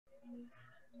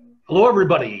Hello,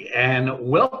 everybody, and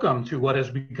welcome to what has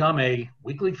become a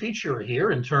weekly feature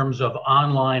here in terms of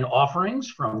online offerings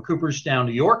from Cooperstown,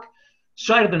 New York,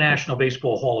 site of the National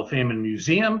Baseball Hall of Fame and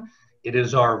Museum. It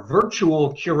is our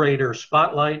virtual Curator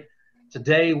Spotlight.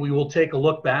 Today, we will take a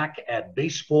look back at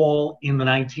baseball in the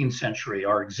 19th century,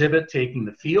 our exhibit, Taking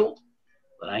the Field,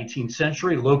 the 19th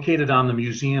century, located on the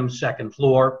museum's second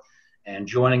floor. And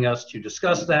joining us to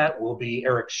discuss that will be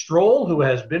Erik Strohl, who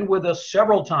has been with us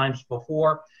several times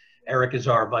before. Erik is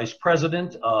our Vice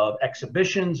President of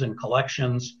Exhibitions and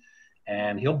Collections,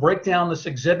 and he'll break down this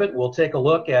exhibit. We'll take a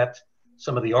look at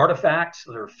some of the artifacts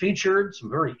that are featured, some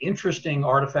very interesting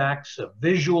artifacts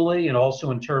visually and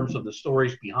also in terms of the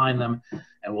stories behind them,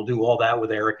 and we'll do all that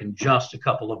with Erik in just a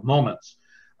couple of moments.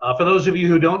 For those of you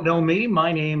who don't know me,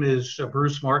 my name is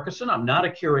Bruce Markison. I'm not a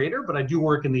curator, but I do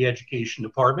work in the education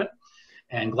department,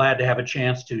 and glad to have a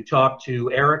chance to talk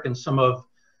to Erik and some of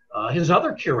his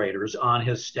other curators on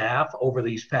his staff over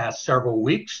these past several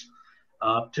weeks.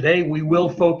 Today, we will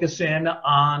focus in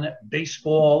on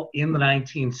baseball in the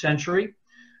 19th century.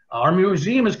 Our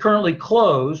museum is currently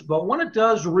closed, but when it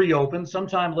does reopen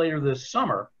sometime later this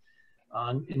summer,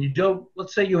 and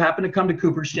let's say you happen to come to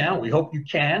Cooperstown, we hope you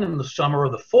can in the summer or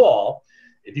the fall.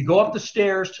 If you go up the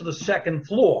stairs to the second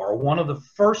floor, one of the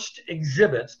first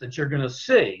exhibits that you're going to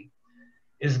see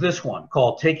is this one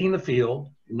called Taking the Field,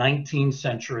 19th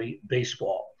Century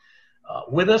Baseball.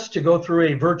 With us to go through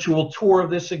a virtual tour of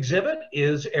this exhibit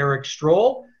is Erik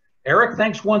Strohl. Erik,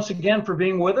 thanks once again for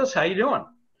being with us. How you doing?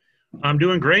 I'm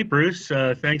doing great, Bruce.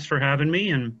 Thanks for having me.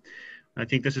 And I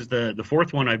think this is the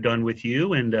fourth one I've done with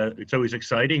you, and it's always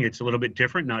exciting. It's a little bit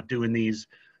different, not doing these,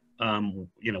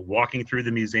 walking through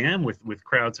the museum with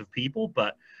crowds of people,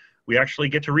 but we actually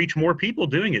get to reach more people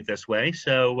doing it this way.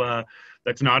 So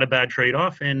that's not a bad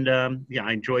trade-off. And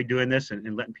I enjoy doing this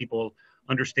and letting people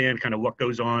understand kind of what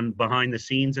goes on behind the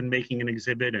scenes in making an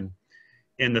exhibit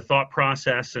and the thought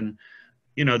process. And,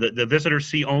 the visitors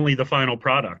see only the final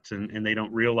product and they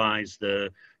don't realize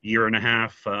the year and a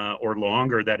half or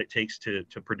longer that it takes to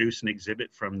produce an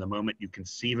exhibit, from the moment you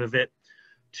conceive of it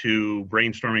to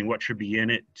brainstorming what should be in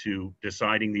it, to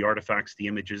deciding the artifacts, the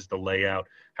images, the layout,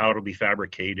 how it'll be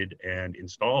fabricated and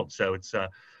installed. So it's a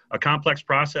complex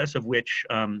process of which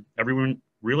everyone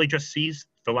really just sees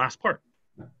the last part.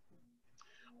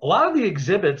 A lot of the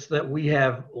exhibits that we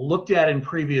have looked at in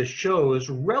previous shows,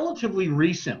 relatively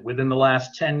recent, within the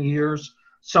last 10 years,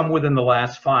 some within the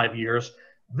last 5 years.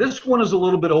 This one is a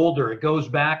little bit older. It goes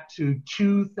back to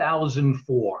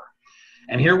 2004.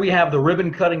 And here we have the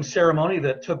ribbon cutting ceremony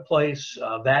that took place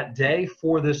that day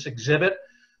for this exhibit.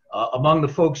 Among the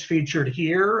folks featured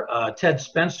here, Ted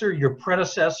Spencer, your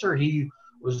predecessor. He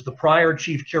was the prior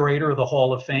chief curator of the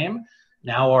Hall of Fame.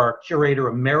 Now our curator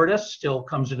emeritus, still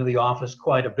comes into the office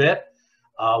quite a bit.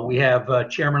 We have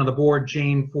chairman of the board,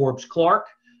 Jane Forbes Clark,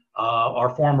 our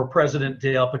former president,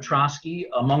 Dale Petrosky,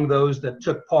 among those that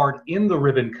took part in the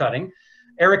ribbon cutting.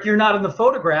 Erik, you're not in the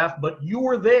photograph, but you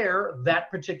were there that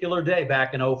particular day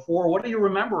back in '04. What do you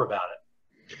remember about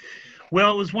it?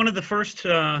 Well, it was one of the first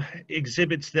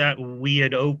exhibits that we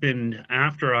had opened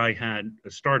after I had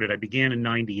started. I began in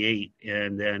 '98,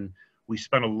 and then we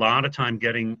spent a lot of time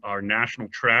getting our national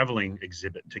traveling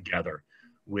exhibit together,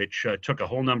 which took a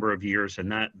whole number of years, and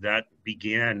that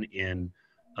began in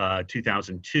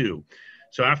 2002.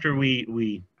 So after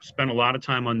we spent a lot of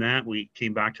time on that, we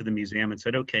came back to the museum and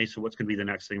said, okay, so what's going to be the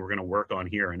next thing we're going to work on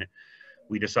here? And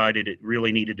we decided it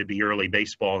really needed to be early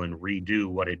baseball and redo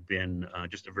what had been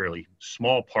just a very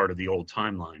small part of the old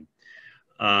timeline.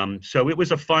 So it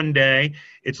was a fun day.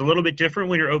 It's a little bit different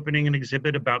when you're opening an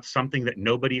exhibit about something that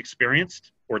nobody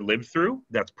experienced or lived through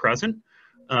that's present.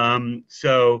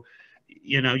 So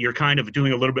you're kind of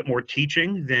doing a little bit more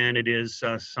teaching than it is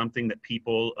something that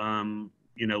people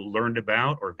learned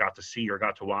about or got to see or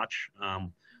got to watch,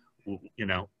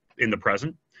 in the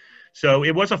present. So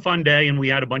it was a fun day, and we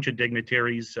had a bunch of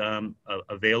dignitaries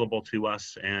available to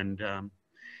us. And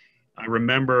I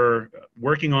remember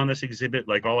working on this exhibit.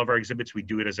 Like all of our exhibits, we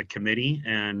do it as a committee,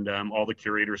 and all the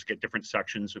curators get different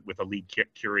sections with a lead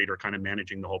curator kind of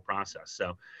managing the whole process.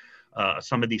 So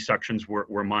some of these sections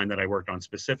were mine that I worked on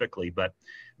specifically, but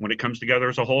when it comes together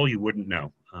as a whole, you wouldn't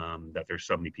know that there's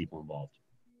so many people involved.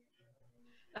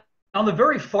 On the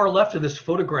very far left of this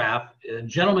photograph, a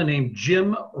gentleman named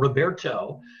Jim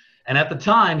Roberto, and at the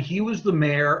time, he was the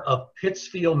mayor of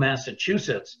Pittsfield,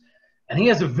 Massachusetts, and he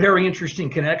has a very interesting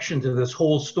connection to this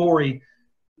whole story.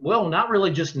 Well, not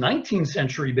really just 19th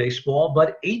century baseball,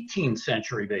 but 18th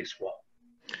century baseball.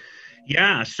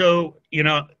 Yeah, so,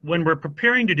 when we're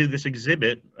preparing to do this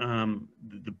exhibit,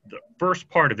 the first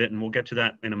part of it, and we'll get to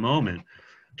that in a moment,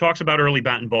 talks about early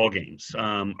bat and ball games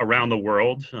around the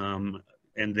world,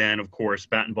 and then, of course,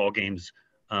 bat and ball games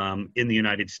in the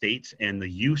United States and the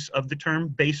use of the term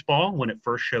baseball when it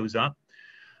first shows up.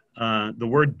 The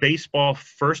word baseball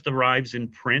first arrives in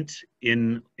print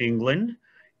in England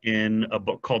in a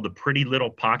book called The Pretty Little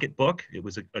Pocket Book. It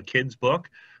was a kid's book.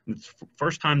 It's the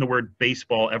first time the word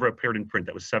baseball ever appeared in print.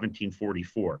 That was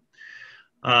 1744.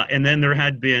 And then there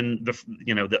had been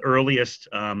the earliest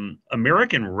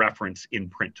American reference in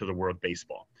print to the word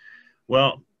baseball.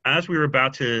 Well, as we were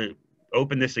about to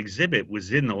open this exhibit,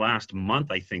 was in the last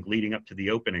month, I think, leading up to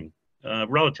the opening,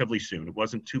 relatively soon. It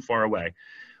wasn't too far away.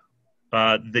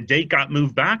 The date got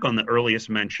moved back on the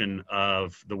earliest mention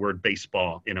of the word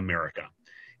baseball in America.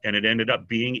 And it ended up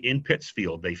being in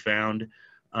Pittsfield. They found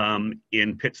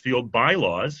in Pittsfield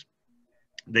bylaws,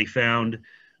 they found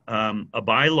a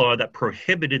bylaw that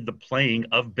prohibited the playing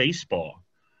of baseball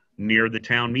near the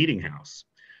town meeting house.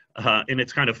 And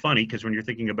it's kind of funny because when you're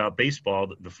thinking about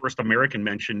baseball, the first American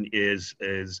mention is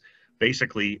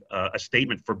basically a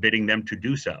statement forbidding them to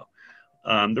do so.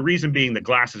 The reason being the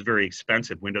glass is very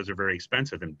expensive, windows are very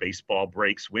expensive, and baseball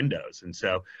breaks windows. And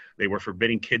so they were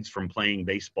forbidding kids from playing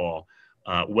baseball.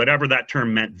 Whatever that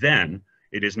term meant then,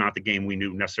 it is not the game we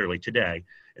knew necessarily today.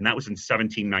 And that was in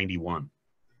 1791.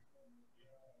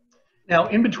 Now,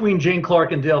 in between Jane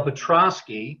Clark and Dale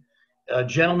Petrosky, a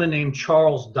gentleman named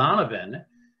Charles Donovan,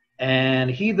 and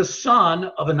he the son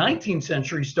of a 19th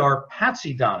century star,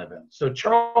 Patsy Donovan. So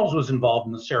Charles was involved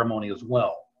in the ceremony as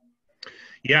well.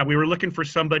 Yeah, we were looking for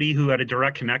somebody who had a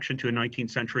direct connection to a 19th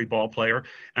century ball player,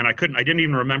 and I didn't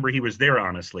even remember he was there,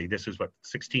 honestly. This is what,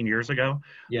 16 years ago?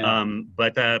 Yeah.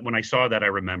 But when I saw that, I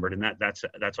remembered, and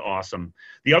that's awesome.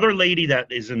 The other lady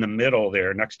that is in the middle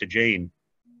there next to Jane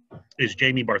is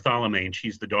Jamie Bartholomew, and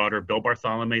she's the daughter of Bill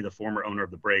Bartholomew, the former owner of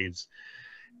the Braves.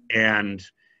 And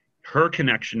her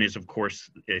connection is, of course,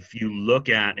 if you look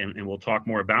at, and we'll talk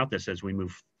more about this as we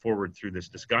move forward through this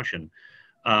discussion,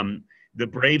 the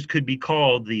Braves could be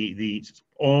called the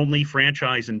only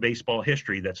franchise in baseball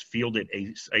history that's fielded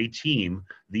a team,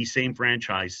 the same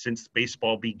franchise since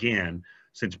baseball began,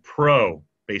 since pro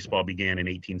baseball began in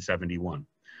 1871.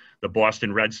 The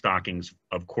Boston Red Stockings,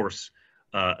 of course,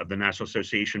 of the National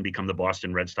Association become the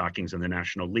Boston Red Stockings, and the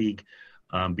National League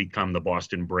become the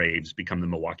Boston Braves, become the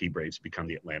Milwaukee Braves, become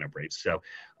the Atlanta Braves. So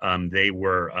they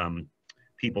were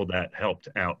people that helped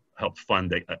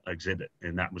fund the exhibit,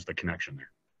 and that was the connection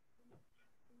there.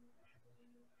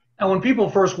 Now, when people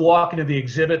first walk into the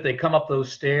exhibit, they come up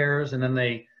those stairs and then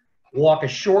they walk a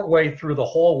short way through the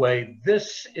hallway.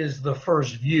 This is the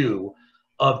first view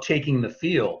of taking the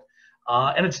field.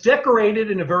 And it's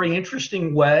decorated in a very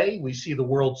interesting way. We see the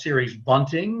World Series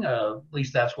bunting, at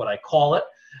least that's what I call it.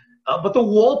 But the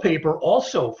wallpaper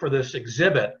also for this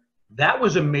exhibit, that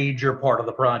was a major part of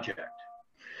the project.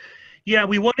 Yeah,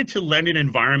 we wanted to lend an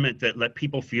environment that let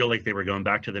people feel like they were going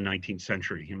back to the 19th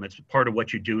century. And that's part of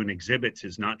what you do in exhibits,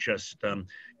 is not just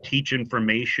teach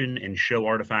information and show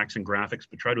artifacts and graphics,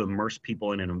 but try to immerse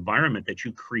people in an environment that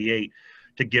you create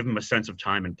to give them a sense of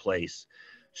time and place.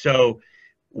 So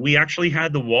we actually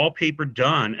had the wallpaper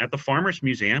done at the Farmers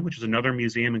Museum, which is another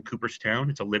museum in Cooperstown.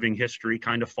 It's a living history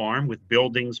kind of farm with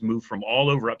buildings moved from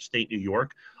all over upstate New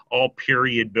York, all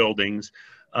period buildings.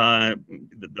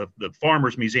 The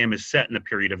Farmers Museum is set in the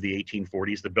period of the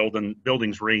 1840s. The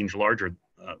buildings range larger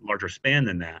span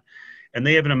than that. And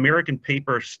they have an American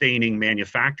paper staining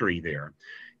manufactory there.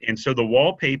 And so the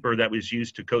wallpaper that was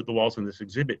used to coat the walls in this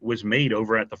exhibit was made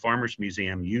over at the Farmers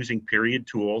Museum using period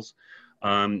tools,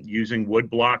 using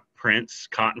woodblock prints,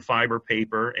 cotton fiber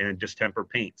paper, and distemper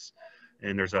paints.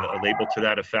 And there's a label to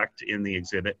that effect in the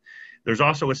exhibit. There's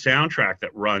also a soundtrack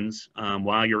that runs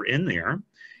while you're in there.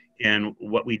 And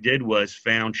what we did was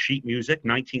found sheet music,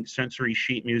 19th century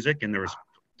sheet music, and there was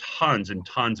tons and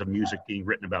tons of music being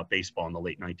written about baseball in the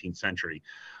late 19th century.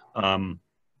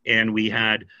 And we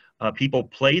had people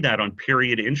play that on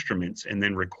period instruments and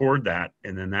then record that,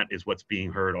 and then that is what's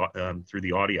being heard through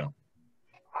the audio.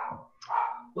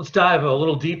 Let's dive a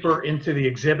little deeper into the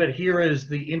exhibit. Here is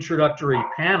the introductory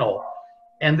panel,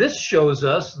 and this shows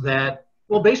us that,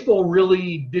 well, baseball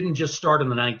really didn't just start in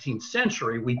the 19th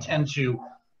century. We tend to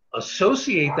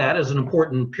associate that as an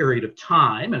important period of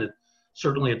time, and it's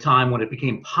certainly a time when it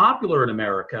became popular in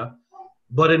America.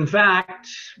 But in fact,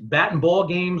 bat and ball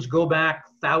games go back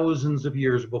thousands of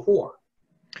years before.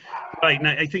 Right, and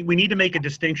I think we need to make a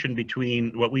distinction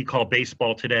between what we call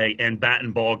baseball today and bat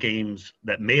and ball games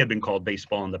that may have been called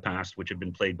baseball in the past, which have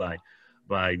been played by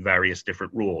various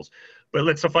different rules. But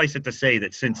let's suffice it to say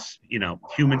that since,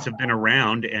 humans have been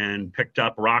around and picked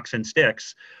up rocks and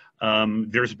sticks,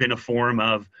 there's been a form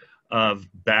of of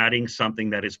batting something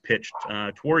that is pitched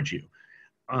towards you.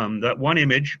 That one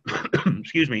image,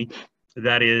 excuse me,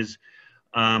 that is,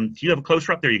 do you have a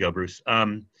closer up? There you go, Bruce.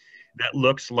 That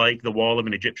looks like the wall of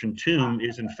an Egyptian tomb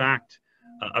is in fact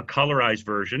a colorized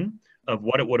version of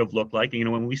what it would have looked like. You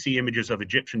know, when we see images of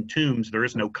Egyptian tombs, there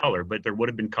is no color, but there would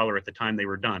have been color at the time they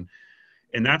were done.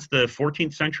 And that's the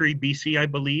 14th century BC, I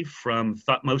believe, from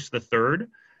Thutmose III.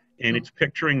 And it's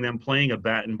picturing them playing a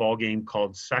bat and ball game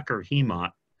called Seker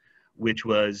Hemat, which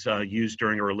was used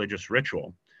during a religious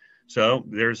ritual. So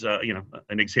there's you know,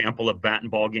 an example of bat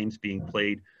and ball games being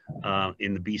played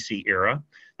in the BC era.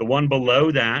 The one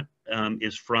below that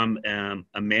is from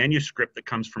a manuscript that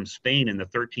comes from Spain in the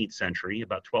 13th century,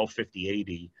 about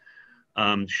 1250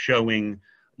 AD, showing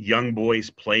young boys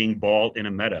playing ball in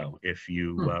a meadow, if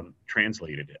you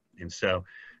translated it. And so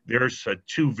there's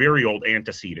two very old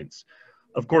antecedents.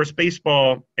 Of course,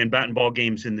 baseball and bat and ball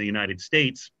games in the United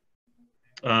States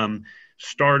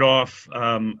start off,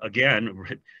 again,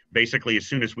 basically as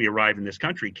soon as we arrive in this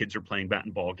country, kids are playing bat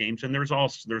and ball games. And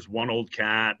there's one old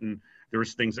cat, and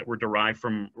there's things that were derived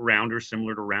from rounders,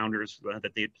 similar to rounders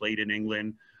that they had played in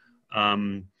England.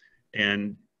 And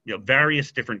you know,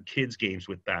 various different kids games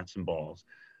with bats and balls.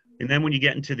 And then when you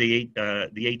get into the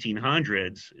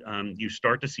 1800s, you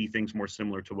start to see things more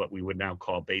similar to what we would now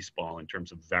call baseball in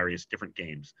terms of various different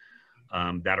games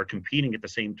that are competing at the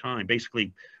same time,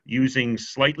 basically using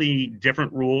slightly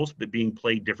different rules, but being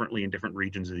played differently in different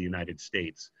regions of the United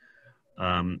States.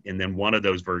 And then one of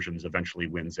those versions eventually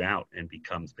wins out and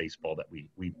becomes baseball that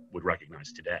we would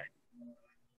recognize today.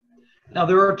 Now,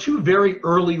 there are two very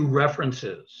early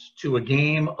references to a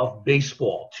game of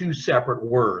baseball, two separate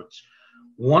words.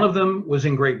 One of them was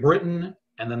in Great Britain,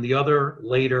 and then the other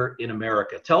later in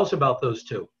America. Tell us about those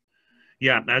two.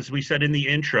 Yeah, as we said in the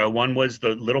intro, one was the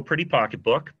Little Pretty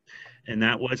Pocketbook, and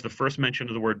that was the first mention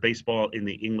of the word baseball in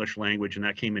the English language, and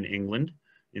that came in England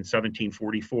in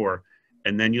 1744.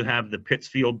 And then you have the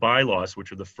Pittsfield Bylaws,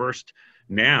 which are the first,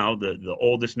 now the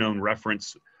oldest known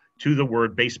reference to the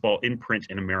word baseball in print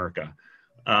in America.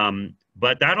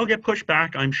 But that'll get pushed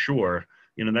back, I'm sure.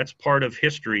 You know, that's part of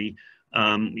history.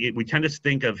 We tend to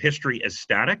think of history as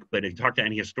static, but if you talk to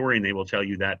any historian, they will tell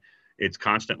you that it's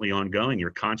constantly ongoing.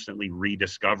 You're constantly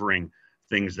rediscovering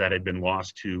things that had been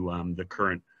lost to the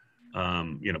current,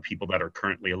 you know, people that are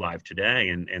currently alive today,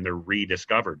 and they're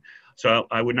rediscovered. So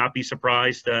I would not be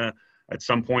surprised at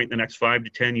some point in the next 5 to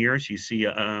 10 years, you see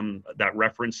that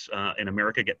reference in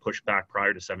America get pushed back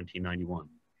prior to 1791.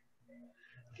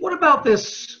 What about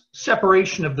this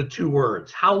separation of the two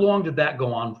words? How long did that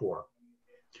go on for?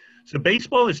 So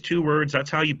baseball is two words.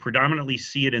 That's how you predominantly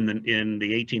see it in the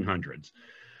 1800s.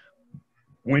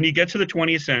 When you get to the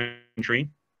 20th century,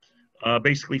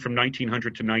 basically from 1900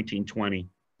 to 1920,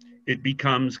 it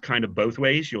becomes kind of both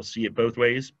ways. You'll see it both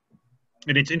ways.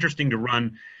 And it's interesting to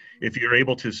run, if you're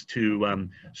able to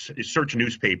search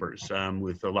newspapers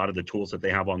with a lot of the tools that they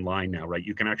have online now, right?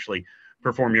 You can actually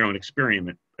perform your own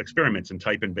experiments and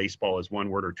type in baseball as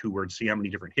one word or two words, see how many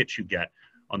different hits you get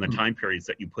on the time periods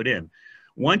that you put in.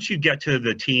 Once you get to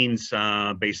the teens,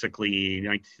 basically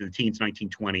the teens,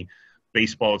 1920,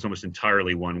 baseball is almost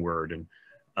entirely one word.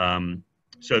 And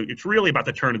so it's really about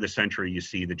the turn of the century you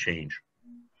see the change.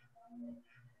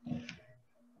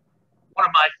 One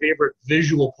of my favorite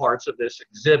visual parts of this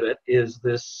exhibit is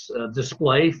this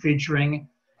display featuring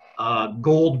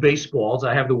gold baseballs.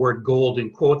 I have the word gold in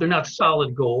quote. They're not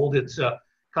solid gold. It's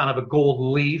kind of a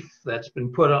gold leaf that's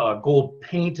been put, gold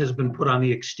paint has been put on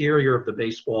the exterior of the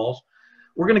baseballs.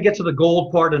 We're going to get to the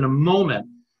gold part in a moment,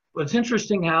 but it's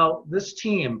interesting how this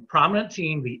team, prominent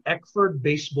team, the Eckford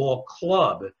Baseball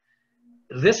Club,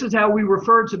 this is how we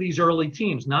referred to these early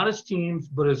teams, not as teams,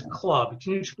 but as club.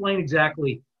 Can you explain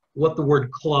exactly what the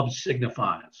word club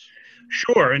signifies?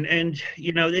 Sure, and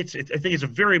you know, I think it's a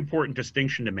very important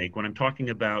distinction to make when I'm talking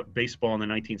about baseball in the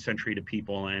 19th century to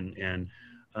people and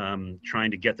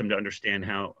trying to get them to understand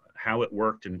how it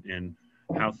worked and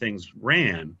how things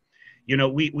ran. You know,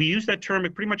 we use that term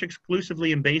pretty much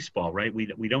exclusively in baseball, right?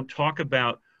 We don't talk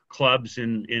about clubs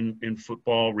in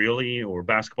football really, or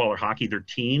basketball or hockey. They're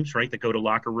teams, right, that go to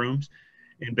locker rooms.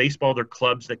 In baseball, they're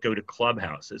clubs that go to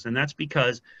clubhouses, and that's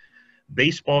because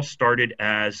baseball started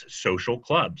as social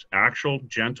clubs, actual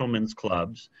gentlemen's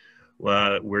clubs,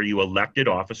 where you elected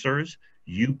officers,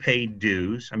 you paid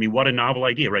dues. I mean, what a novel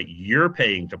idea, right? You're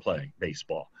paying to play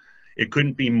baseball. It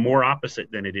couldn't be more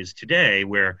opposite than it is today,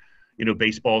 where, you know,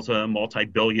 baseball's a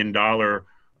multi-billion-dollar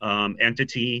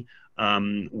entity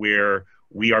where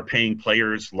we are paying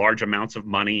players large amounts of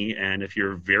money, and if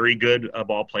you're very good a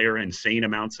ball player, insane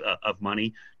amounts of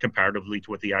money comparatively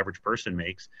to what the average person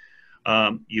makes.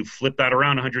 You flip that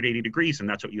around 180 degrees, and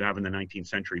that's what you have in the 19th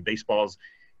century. Baseball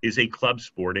is a club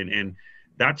sport, and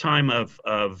that time of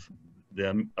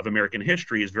American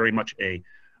history is very much a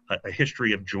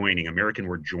history of joining. American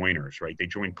were joiners, right? They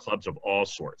joined clubs of all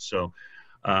sorts. So,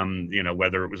 you know,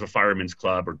 whether it was a fireman's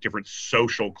club or different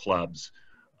social clubs,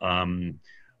 that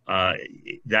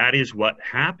is what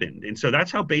happened. And so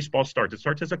that's how baseball starts. It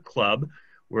starts as a club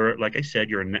where, like I said,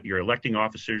 you're electing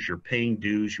officers, you're paying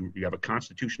dues, you have a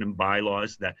constitution and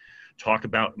bylaws that talk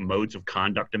about modes of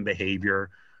conduct and behavior.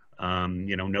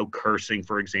 You know, no cursing,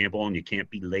 for example, and you can't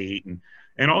be late,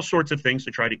 and all sorts of things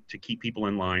to try to keep people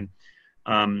in line.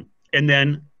 And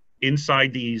then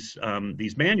inside these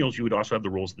manuals, you would also have the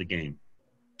rules of the game.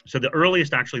 So the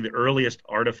earliest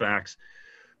artifacts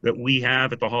that we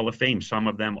have at the Hall of Fame, some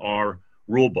of them are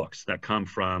rule books that come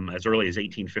from as early as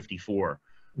 1854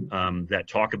 that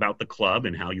talk about the club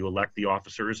and how you elect the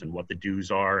officers and what the dues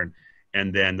are,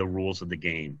 and then the rules of the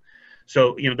game.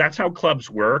 So, you know, that's how clubs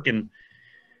work. And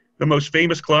the most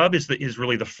famous club is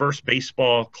really the first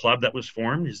baseball club that was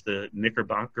formed, is the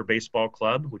Knickerbocker Baseball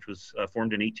Club, which was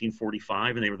formed in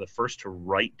 1845, and they were the first to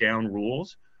write down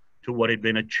rules to what had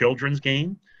been a children's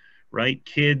game, right?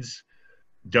 Kids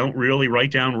don't really write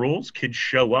down rules. Kids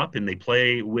show up and they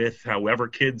play with however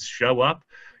kids show up,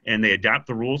 and they adapt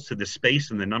the rules to the space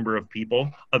and the number of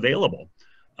people available.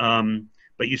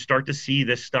 But you start to see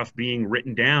this stuff being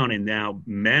written down, and now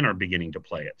men are beginning to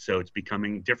play it. So it's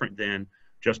becoming different than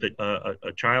just a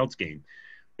child's game.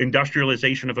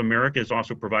 Industrialization of America is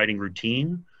also providing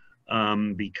routine,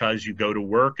 because you go to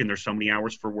work and there's so many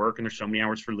hours for work and there's so many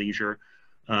hours for leisure.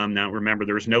 Now remember,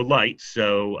 there's no light,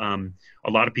 so a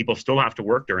lot of people still have to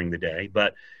work during the day,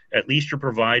 but at least you're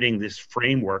providing this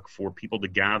framework for people to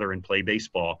gather and play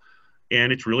baseball.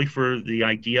 And it's really for the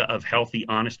idea of healthy,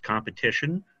 honest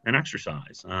competition and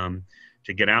exercise,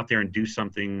 to get out there and do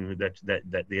something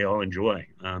that they all enjoy.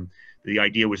 The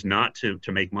idea was not to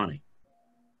make money.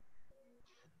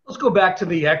 Let's go back to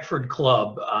the Eckford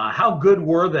Club. How good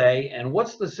were they, and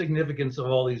what's the significance of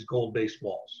all these gold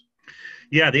baseballs?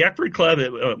 Yeah, the Eckford Club,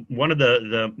 one of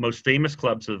the most famous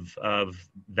clubs of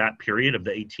that period, of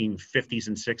the 1850s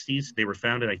and 60s. They were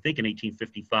founded, I think, in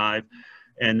 1855,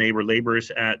 and they were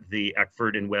laborers at the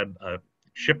Eckford and Webb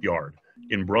shipyard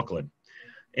in Brooklyn.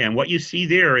 And what you see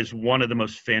there is one of the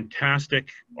most fantastic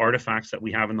artifacts that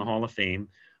we have in the Hall of Fame.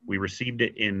 We received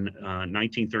it in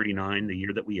 1939, the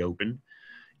year that we opened.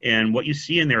 And what you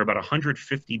see in there are about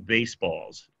 150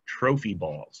 baseballs, trophy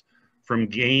balls, from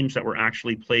games that were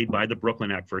actually played by the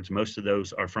Brooklyn Eckfords. Most of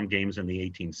those are from games in the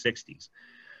 1860s.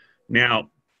 Now,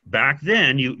 back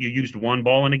then, you used one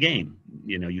ball in a game.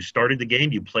 You know, you started the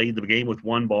game, you played the game with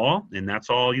one ball, and that's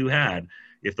all you had.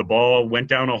 If the ball went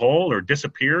down a hole or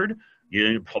disappeared,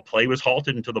 play was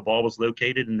halted until the ball was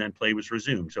located, and then play was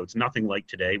resumed. So it's nothing like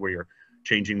today where you're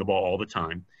changing the ball all the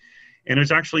time. And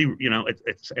it's actually, you know,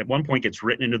 it's at one point gets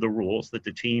written into the rules that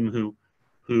the team who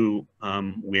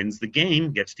wins the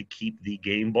game gets to keep the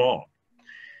game ball.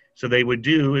 So they would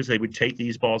do is they would take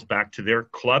these balls back to their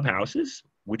clubhouses,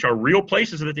 which are real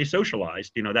places that they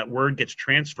socialized. You know, that word gets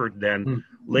transferred then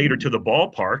later to the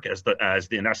ballpark as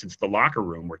in essence the locker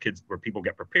room where people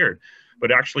get prepared,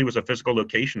 but actually was a physical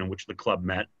location in which the club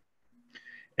met.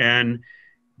 And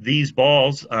these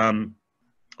balls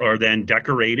are then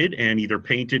decorated and either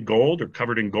painted gold or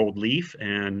covered in gold leaf,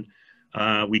 and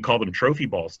we call them trophy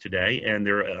balls today, and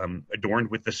they're adorned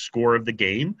with the score of the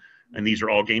game. And these are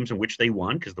all games in which they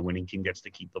won, because the winning team gets to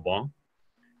keep the ball.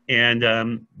 And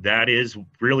that is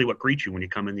really what greets you when you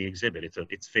come in the exhibit.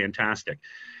 It's fantastic.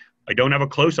 I don't have a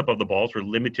close-up of the balls. We're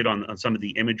limited on some of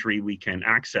the imagery we can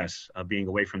access being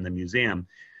away from the museum.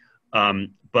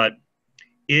 But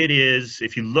it is,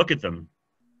 if you look at them,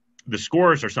 the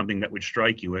scores are something that would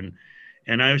strike you.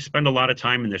 And I spend a lot of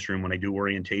time in this room when I do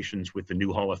orientations with the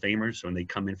new Hall of Famers, when they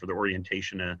come in for the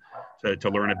orientation to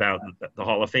learn about the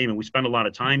Hall of Fame. And we spend a lot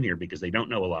of time here because they don't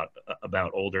know a lot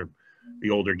about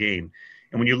the older game.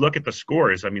 And when you look at the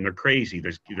scores, I mean, they're crazy.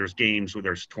 There's games where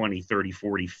there's 20, 30,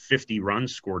 40, 50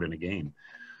 runs scored in a game,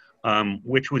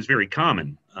 which was very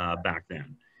common back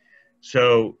then.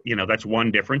 So, you know, that's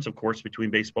one difference, of course, between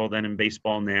baseball then and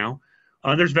baseball now.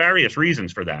 There's various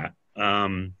reasons for that.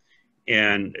 And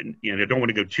you know, I don't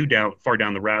want to go far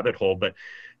down the rabbit hole, but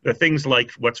the things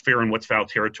like what's fair and what's foul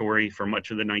territory for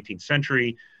much of the 19th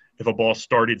century. If a ball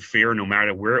started fair, no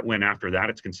matter where it went after that,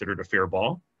 it's considered a fair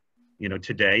ball. You know,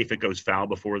 today, if it goes foul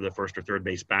before the first or third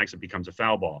base bags, it becomes a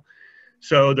foul ball.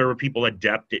 So there were people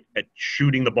adept at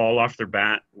shooting the ball off their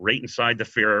bat right inside the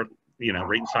fair, you know,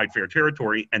 right inside fair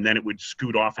territory, and then it would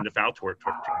scoot off into foul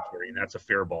territory, and that's a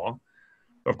fair ball.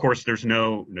 Of course, there's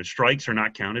no strikes are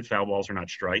not counted. Foul balls are not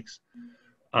strikes.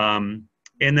 And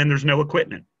then there's no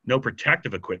equipment, no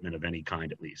protective equipment of any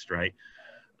kind, at least, right?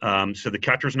 So the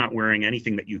catcher's not wearing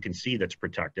anything that you can see that's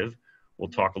protective. We'll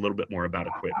talk a little bit more about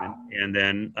equipment. And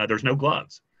then there's no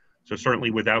gloves. So certainly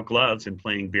without gloves and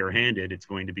playing barehanded, it's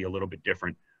going to be a little bit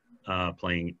different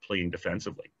playing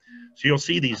defensively. So you'll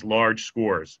see these large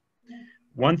scores.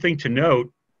 One thing to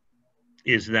note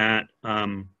is that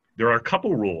there are a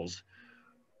couple rules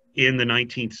in the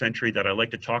 19th century that I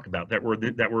like to talk about that were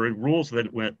rules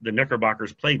that the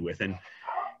Knickerbockers played with, and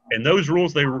those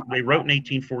rules they wrote in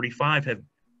 1845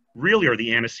 really are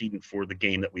the antecedent for the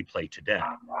game that we play today.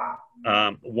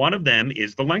 One of them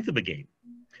is the length of the game.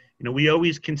 You know, we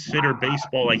always consider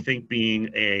baseball, I think, being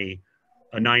a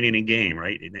 9-inning game,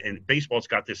 right? And baseball's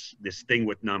got this thing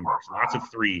with numbers, lots of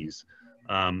threes,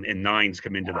 and nines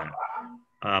come into that.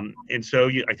 And so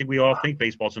I think we all think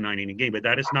baseball's a 9-inning game, but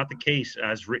that is not the case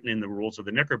as written in the rules of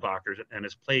the Knickerbockers and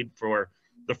as played for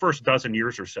the first dozen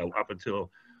years or so up through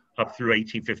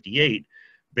 1858.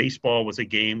 Baseball was a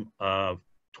game of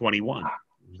 21.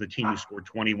 It was the team who scored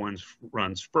 21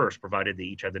 runs first, provided they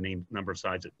each had the number of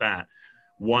sides at bat,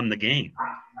 won the game.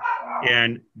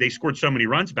 And they scored so many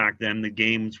runs back then, the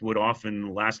games would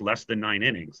often last less than 9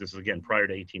 innings. This is, again, prior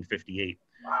to 1858.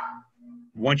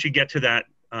 Once you get to that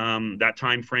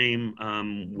time frame,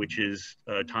 which is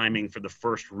timing for the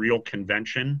first real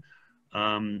convention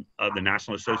of the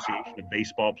National Association of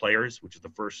Baseball Players, which is the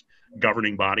first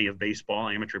governing body of baseball,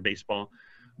 amateur baseball,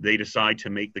 they decide to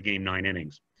make the game 9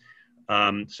 innings.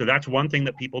 So that's one thing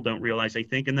that people don't realize, I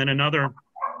think. And then another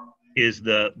is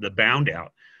the bound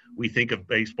out. We think of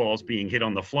baseball as being hit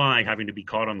on the fly, having to be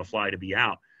caught on the fly to be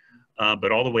out.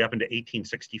 But all the way up into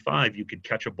 1865, you could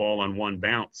catch a ball on one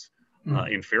bounce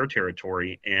in fair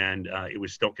territory, and it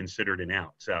was still considered an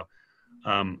out. So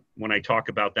when I talk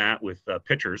about that with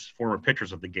former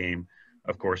pitchers of the game,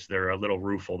 of course, they're a little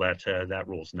rueful that that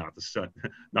rule's not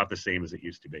the same as it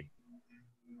used to be.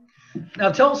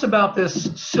 Now, tell us about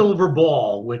this silver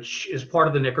ball, which is part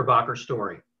of the Knickerbocker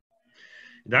story.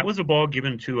 That was a ball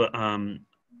given to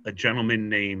a gentleman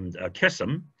named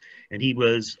Kissam, and it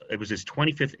was his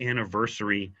 25th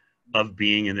anniversary of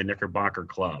being in the Knickerbocker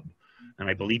Club. And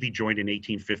I believe he joined in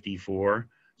 1854.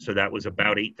 So that was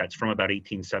that's from about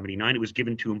 1879. It was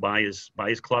given to him by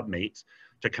his club mates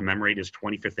to commemorate his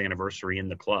 25th anniversary in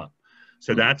the club.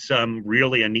 So that's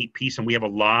really a neat piece. And we have a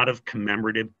lot of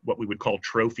commemorative, what we would call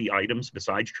trophy items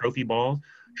besides trophy balls,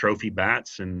 trophy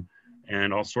bats,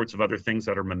 and all sorts of other things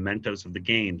that are mementos of the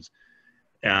games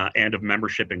and of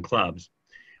membership in clubs.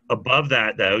 Above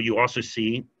that, though, you also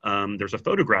see there's a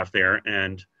photograph there,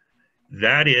 and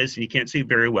that is, and you can't see it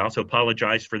very well, so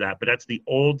apologize for that, but that's the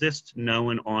oldest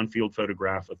known on-field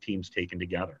photograph of teams taken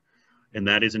together. And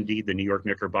that is indeed the New York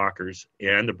Knickerbockers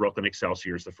and the Brooklyn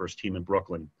Excelsiors, the first team in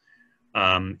Brooklyn, in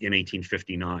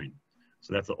 1859.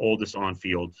 So that's the oldest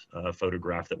on-field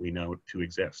photograph that we know to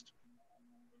exist.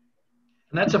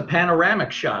 And that's a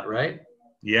panoramic shot, right?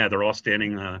 Yeah, they're all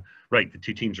standing, right, the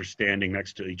two teams are standing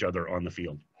next to each other on the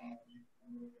field.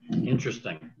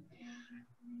 Interesting.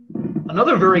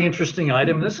 Another very interesting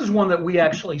item, this is one that we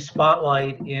actually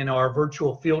spotlight in our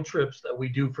virtual field trips that we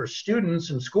do for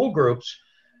students and school groups.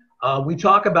 We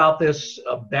talk about this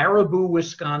Baraboo,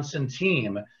 Wisconsin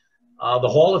team. The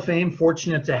Hall of Fame,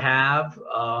 fortunate to have.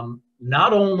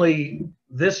 Not only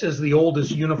this is the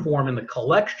oldest uniform in the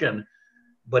collection,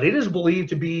 but it is believed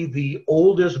to be the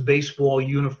oldest baseball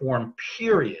uniform,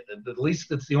 period. At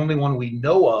least it's the only one we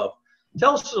know of.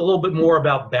 Tell us a little bit more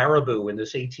about Baraboo in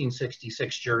this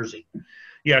 1866 jersey.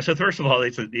 Yeah, so first of all,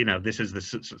 this is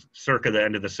the circa the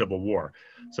end of the Civil War.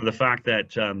 So the fact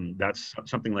that that's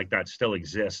something like that still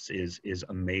exists is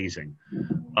amazing.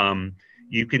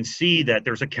 You can see that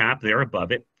there's a cap there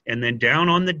above it, and then down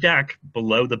on the deck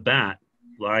below the bat,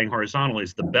 lying horizontal,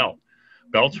 is the belt.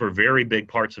 Belts were very big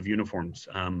parts of uniforms,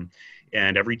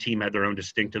 and every team had their own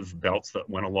distinctive belts that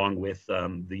went along with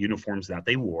the uniforms that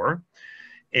they wore.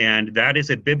 And that is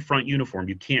a bib front uniform.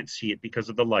 You can't see it because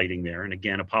of the lighting there. And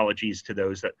again, apologies to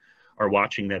those that are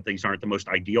watching that these aren't the most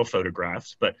ideal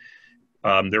photographs, but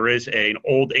there is an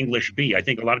Old English B. I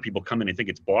think a lot of people come in and think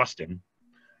it's Boston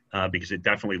because it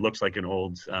definitely looks like an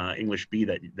old English B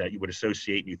that you would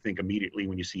associate. And you think immediately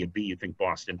when you see a B, you think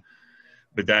Boston.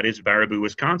 But that is Baraboo,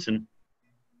 Wisconsin,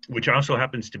 which also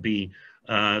happens to be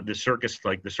the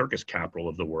circus capital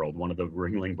of the world. One of the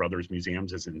Ringling Brothers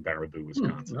museums is in Baraboo,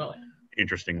 Wisconsin. Really?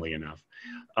 Interestingly enough.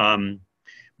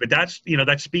 But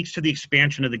that speaks to the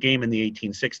expansion of the game in the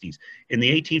 1860s. In the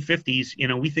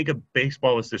 1850s, we think of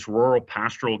baseball as this rural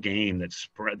pastoral game that's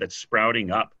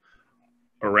sprouting up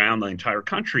around the entire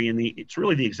country. And it's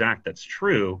really that's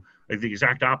true, the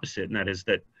exact opposite. And that is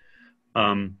that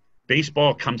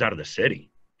baseball comes out of the city.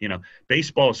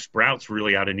 Baseball sprouts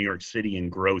really out of New York City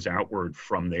and grows outward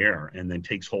from there and then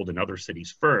takes hold in other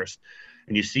cities first.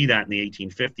 And you see that in the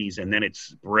 1850s, and then it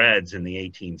spreads in the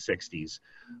 1860s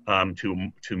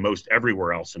to most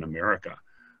everywhere else in America.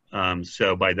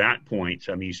 So by that point,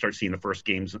 you start seeing the first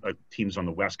teams on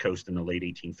the West Coast in the late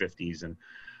 1850s. And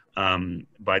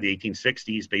by the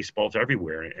 1860s, baseball's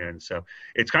everywhere. And so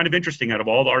it's kind of interesting, out of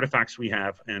all the artifacts we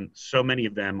have, and so many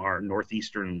of them are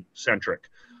Northeastern centric,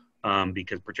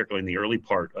 because particularly in the early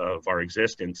part of our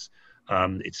existence,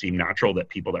 it seemed natural that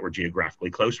people that were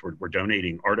geographically close were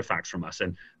donating artifacts from us.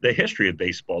 And the history of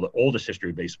baseball, the oldest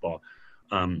history of baseball,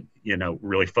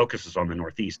 really focuses on the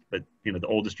Northeast. But, the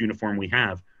oldest uniform we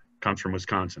have comes from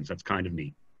Wisconsin. So that's kind of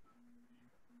neat.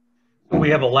 We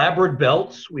have elaborate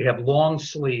belts. We have long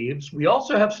sleeves. We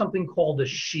also have something called a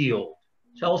shield.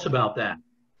 Tell us about that.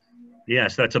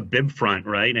 Yes, that's a bib front,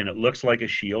 right? And it looks like a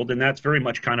shield. And that's very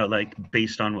much kind of like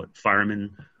based on what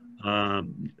firemen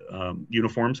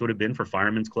uniforms would have been for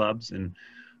firemen's clubs. And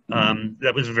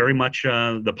that was very much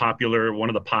one of the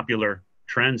popular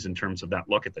trends in terms of that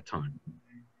look at the time.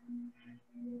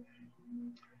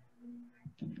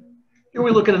 Here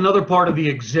we look at another part of the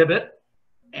exhibit.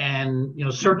 And,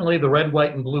 certainly the red,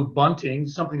 white, and blue bunting,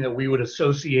 something that we would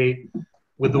associate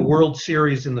with the World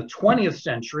Series in the 20th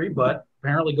century, but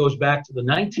apparently goes back to the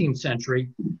 19th century.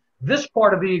 This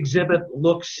part of the exhibit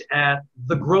looks at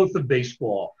the growth of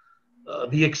baseball,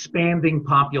 the expanding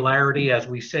popularity, as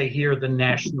we say here, the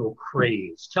national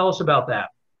craze. Tell us about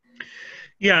that.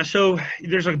 Yeah, so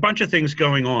there's a bunch of things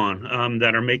going on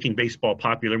that are making baseball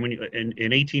popular. In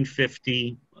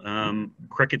 1850,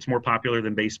 cricket's more popular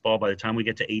than baseball. By the time we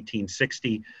get to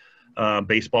 1860,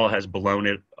 baseball has blown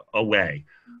it away.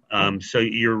 So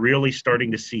you're really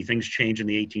starting to see things change in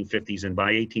the 1850s, and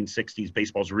by 1860s,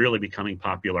 baseball's really becoming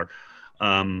popular,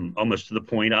 almost to the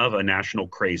point of a national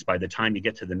craze. By the time you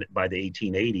get to by the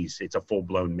 1880s, it's a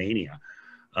full-blown mania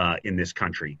in this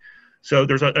country. So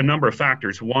there's a number of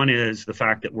factors. One is the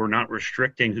fact that we're not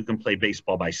restricting who can play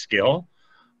baseball by skill.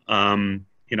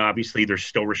 Obviously there's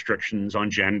still restrictions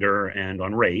on gender and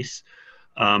on race.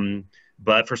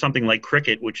 But for something like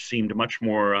cricket, which seemed much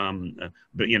more,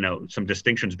 some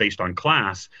distinctions based on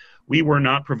class, we were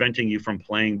not preventing you from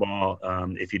playing ball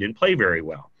if you didn't play very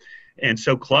well. And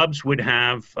so clubs would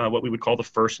have what we would call the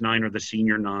first nine or the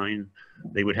senior nine.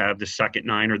 They would have the second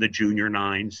nine or the junior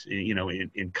nines,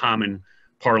 in common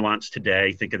parlance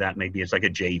today. Think of that maybe as like a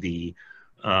JV.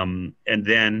 And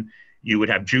then you would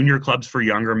have junior clubs for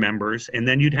younger members. And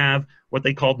then you'd have what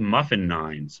they called muffin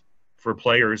nines for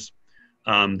players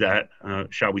that,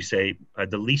 shall we say,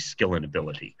 the least skill and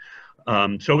ability.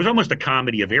 So it was almost a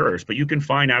comedy of errors, but you can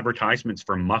find advertisements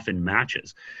for muffin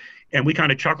matches. And we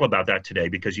kind of chuckle about that today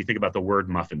because you think about the word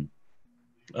muffin.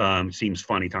 Seems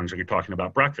funny, tongues like you're talking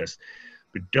about breakfast.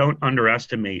 But don't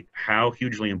underestimate how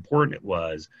hugely important it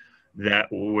was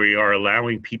that we are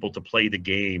allowing people to play the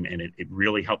game, and it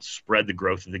really helps spread the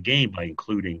growth of the game by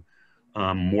including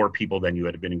more people than you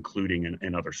had been including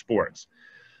in other sports.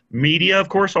 Media, of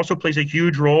course, also plays a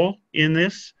huge role in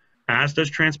this, as does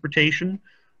transportation.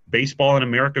 Baseball and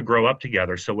America grow up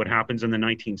together. So what happens in the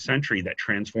 19th century that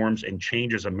transforms and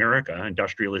changes America,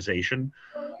 industrialization,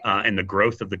 and the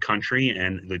growth of the country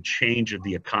and the change of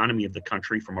the economy of the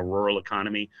country from a rural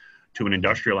economy to an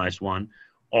industrialized one,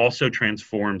 also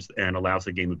transforms and allows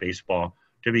the game of baseball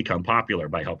to become popular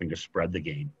by helping to spread the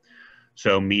game.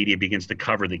 So media begins to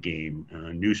cover the game.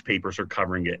 Newspapers are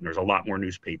covering it, and there's a lot more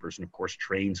newspapers. And of course,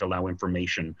 trains allow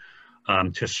information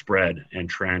to spread and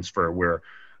transfer, where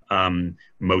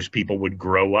most people would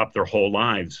grow up their whole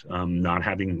lives not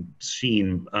having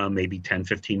seen maybe 10,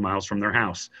 15 miles from their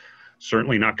house,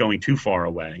 certainly not going too far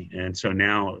away. And so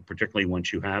now, particularly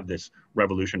once you have this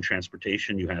revolution in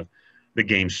transportation, you have the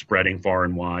game spreading far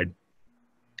and wide.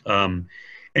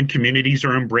 And communities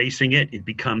are embracing it. It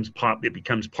becomes part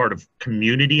of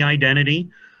community identity.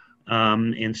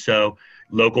 And so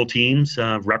local teams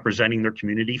representing their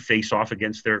community face off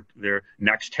against their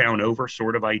next town over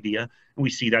sort of idea. And we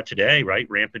see that today, right?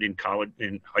 Rampant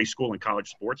in high school and college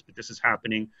sports, but this is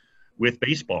happening with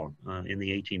baseball in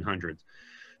the 1800s.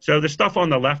 So the stuff on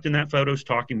the left in that photo is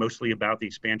talking mostly about the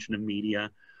expansion of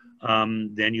media.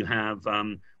 Then you have,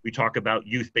 we talk about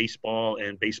youth baseball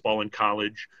and baseball in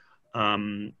college,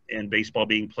 and baseball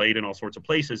being played in all sorts of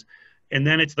places. And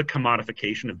then it's the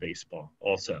commodification of baseball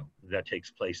also that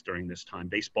takes place during this time.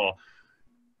 Baseball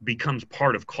becomes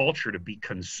part of culture to be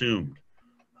consumed.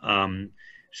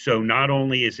 So not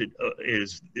only is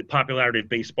the popularity of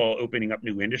baseball opening up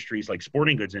new industries like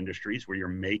sporting goods industries where you're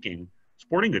making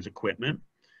sporting goods equipment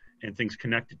and things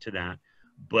connected to that,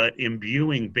 but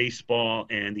imbuing baseball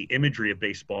and the imagery of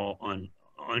baseball on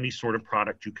any sort of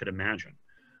product you could imagine.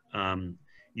 Can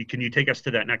you take us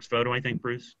to that next photo, I think,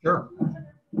 Bruce? Sure.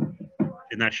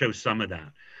 And that shows some of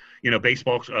that.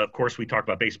 Baseball, of course, we talk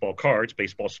about baseball cards.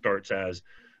 Baseball starts as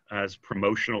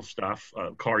promotional stuff.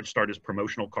 Cards start as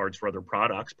promotional cards for other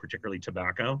products, particularly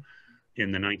tobacco,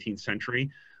 in the 19th century.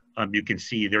 You can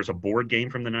see there's a board game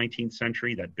from the 19th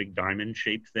century, that big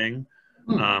diamond-shaped thing.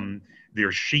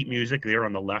 There's sheet music there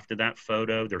on the left of that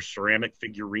photo. There's ceramic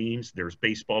figurines. There's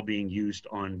baseball being used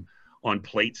on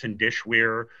plates and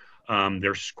dishware.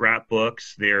 There's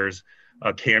scrapbooks. There's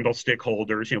candlestick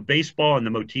holders. Baseball and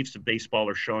the motifs of baseball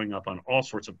are showing up on all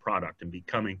sorts of product and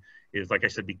becoming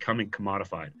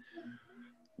commodified.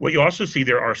 What you also see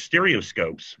there are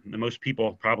stereoscopes. Most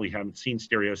people probably haven't seen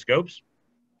stereoscopes.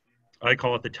 I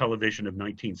call it the television of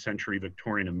 19th century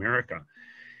Victorian America.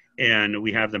 And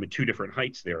we have them at two different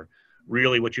heights there.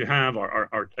 Really what you have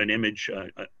are an image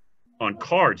on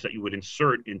cards that you would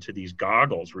insert into these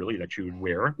goggles, really, that you would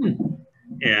wear.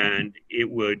 And it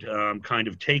would kind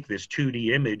of take this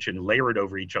 2D image and layer it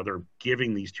over each other,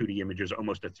 giving these 2D images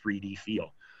almost a 3D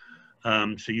feel.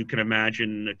 So you can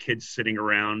imagine kids sitting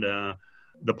around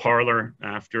the parlor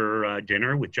after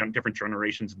dinner with different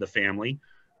generations of the family.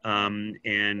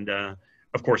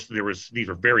 Of course, these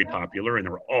are very popular, and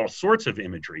there were all sorts of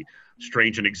imagery,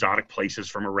 strange and exotic places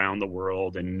from around the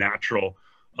world and natural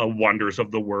wonders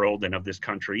of the world and of this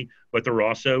country. But there were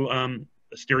also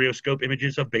stereoscope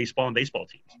images of baseball and baseball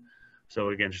teams. So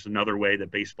again, just another way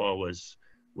that baseball was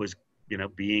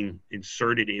being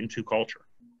inserted into culture.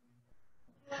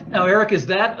 Now, Eric, is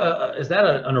that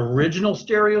an original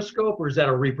stereoscope, or is that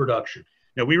a reproduction?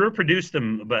 No, we reproduced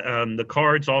them, but the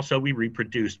cards also we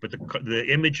reproduced. But the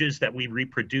images that we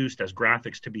reproduced as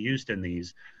graphics to be used in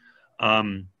these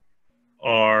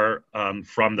are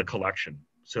from the collection.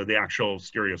 So the actual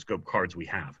stereoscope cards we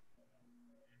have.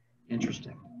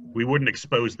 Interesting. We wouldn't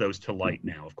expose those to light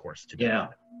now, of course. Today. Yeah.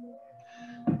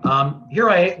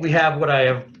 Here we have what I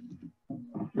have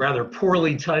rather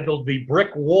poorly titled the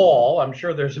brick wall. I'm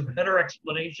sure there's a better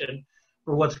explanation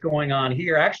for what's going on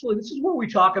here. Actually, this is where we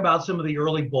talk about some of the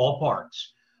early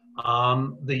ballparks,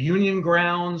 the Union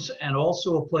Grounds, and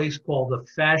also a place called the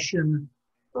Fashion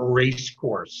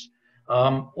Racecourse.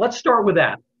 Let's start with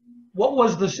that. What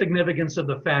was the significance of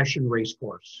the Fashion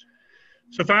Racecourse?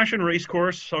 So Fashion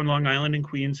Racecourse on Long Island in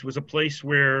Queens was a place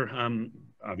where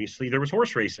obviously there was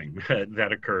horse racing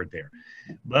that occurred there,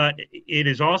 but it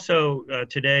is also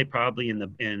today probably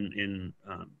in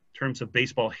terms of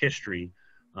baseball history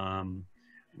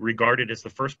regarded as the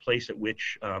first place at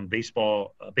which a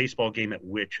baseball game at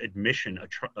which admission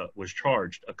was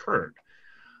charged occurred.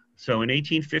 So in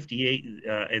 1858,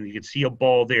 and you can see a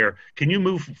ball there. Can you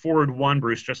move forward one,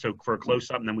 Bruce, just so for a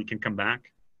close-up, and then we can come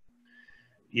back?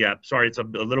 Yeah, sorry, it's a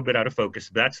little bit out of focus.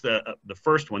 That's the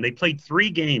first one. They played 3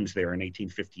 games there in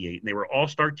 1858, and they were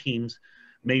all-star teams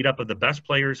made up of the best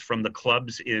players from the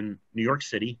clubs in New York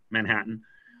City, Manhattan,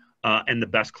 and the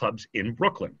best clubs in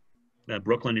Brooklyn.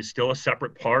 Brooklyn is still a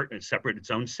separate part,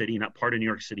 its own city, not part of New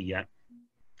York City yet.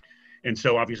 And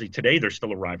so obviously today there's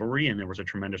still a rivalry, and there was a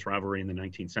tremendous rivalry in the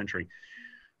 19th century.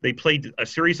 They played a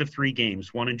series of 3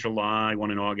 games, one in July, one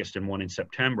in August, and one in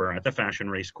September at the Fashion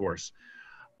Racecourse.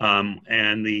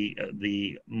 And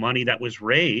the money that was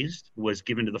raised was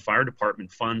given to the fire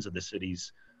department funds of the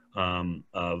cities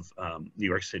of New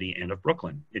York City and of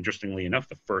Brooklyn. Interestingly enough,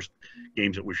 the first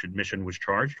games at which admission was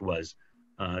charged was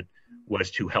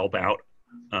to help out,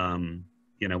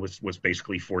 was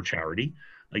basically for charity.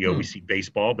 We see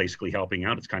baseball basically helping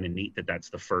out. It's kind of neat that that's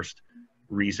the first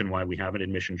reason why we have an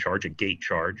admission charge, a gate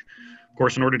charge. Of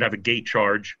course, in order to have a gate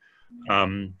charge,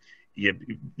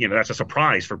 that's a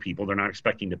surprise for people. They're not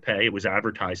expecting to pay. It was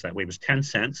advertised that way. It was 10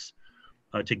 cents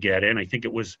to get in. I think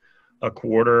it was a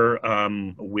quarter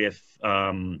with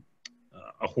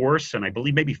a horse, and I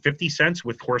believe maybe 50 cents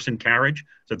with horse and carriage.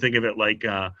 So think of it like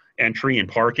entry and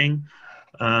parking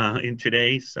in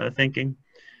today's thinking.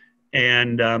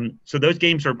 And so those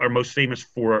games are most famous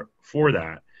for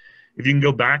that. If you can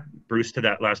go back, Bruce, to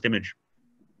that last image.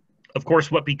 Of course,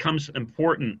 what becomes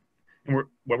important, and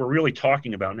what we're really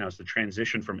talking about now, is the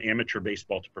transition from amateur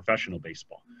baseball to professional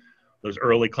baseball. Those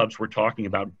early clubs we're talking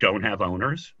about don't have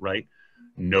owners, right?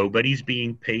 Nobody's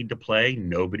being paid to play.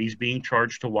 Nobody's being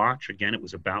charged to watch. Again, it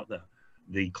was about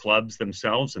the clubs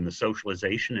themselves and the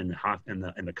socialization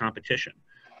and the competition.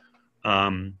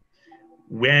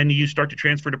 When you start to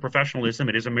transfer to professionalism,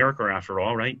 it is America after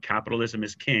all, right? Capitalism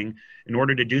is king. In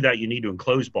order to do that, you need to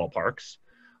enclose ballparks.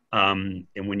 And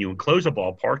when you enclose a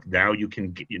ballpark, now you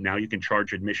can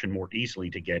charge admission more easily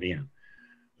to get in.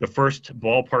 The first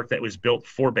ballpark that was built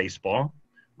for baseball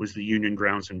was the Union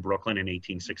Grounds in Brooklyn in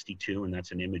 1862, and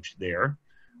that's an image there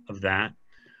of that.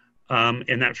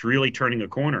 And that's really turning a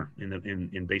corner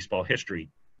in baseball history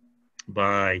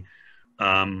by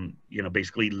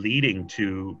basically leading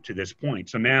to this point.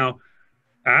 So now,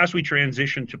 as we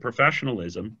transition to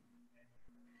professionalism,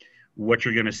 what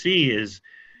you're going to see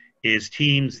is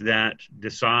teams that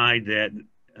decide that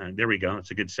there we go.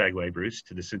 It's a good segue, Bruce,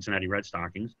 to the Cincinnati Red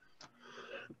Stockings.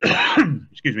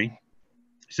 Excuse me.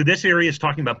 So this area is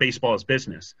talking about baseball as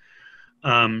business.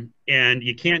 And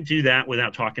you can't do that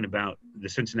without talking about the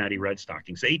Cincinnati Red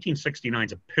Stockings. 1869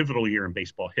 is a pivotal year in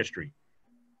baseball history.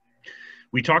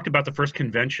 We talked about the first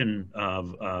convention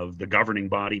of the governing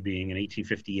body being in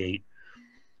 1858,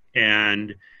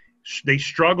 and they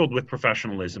struggled with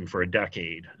professionalism for a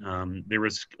decade. There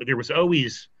was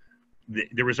always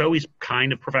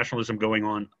kind of professionalism going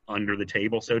on under the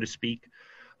table, so to speak.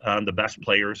 The best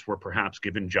players were perhaps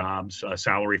given jobs, a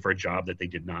salary for a job that they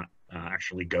did not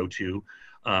actually go to,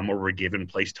 or were given a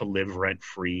place to live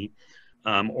rent-free,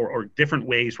 or different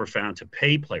ways were found to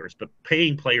pay players. But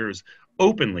paying players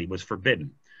openly was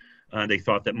forbidden. They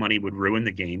thought that money would ruin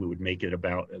the game. It would make it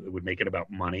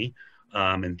about money,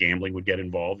 and gambling would get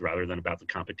involved rather than about the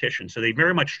competition. So they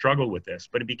very much struggled with this.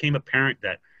 But it became apparent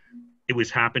that it was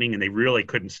happening, and they really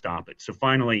couldn't stop it. So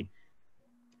finally,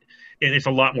 and it's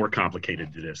a lot more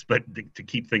complicated to this, but to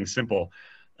keep things simple,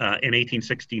 in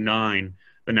 1869,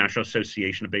 the National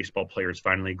Association of Baseball Players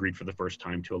finally agreed for the first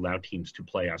time to allow teams to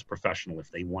play as professional if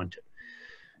they wanted.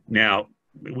 Now,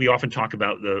 we often talk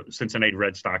about the Cincinnati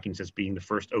Red Stockings as being the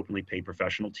first openly paid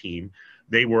professional team.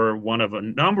 They were one of a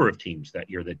number of teams that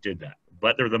year that did that,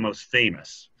 but they're the most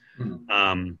famous.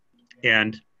 Mm-hmm.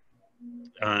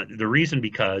 The reason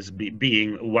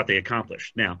being what they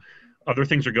accomplished. Now, other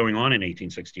things are going on in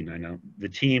 1869. Now, the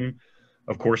team,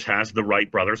 of course, has the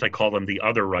Wright brothers. I call them the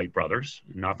other Wright brothers,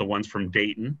 not the ones from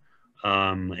Dayton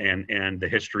and the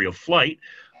history of flight,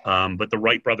 but the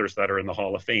Wright brothers that are in the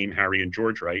Hall of Fame, Harry and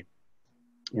George Wright,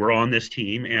 were on this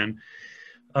team. And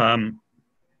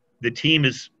the team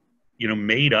is,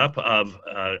 made up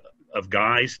of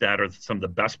guys that are some of the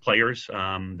best players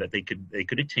that they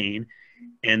could attain,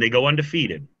 and they go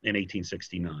undefeated in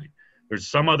 1869. There's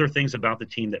some other things about the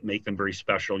team that make them very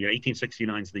special.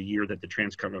 1869 is the year that the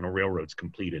Transcontinental Railroad's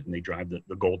completed, and they drive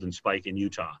the Golden Spike in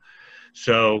Utah.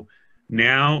 So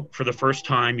now, for the first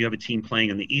time, you have a team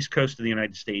playing on the East Coast of the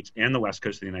United States and the West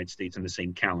Coast of the United States in the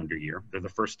same calendar year. They're the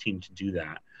first team to do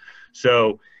that.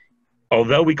 So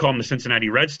although we call them the Cincinnati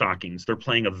Red Stockings, they're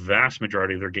playing a vast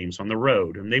majority of their games on the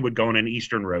road. And they would go on an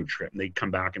Eastern road trip, and they'd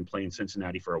come back and play in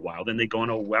Cincinnati for a while. Then they'd go on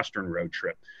a Western road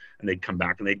trip, and they'd come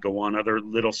back, and they'd go on other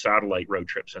little satellite road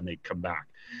trips, and they'd come back.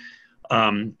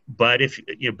 But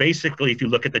basically, if you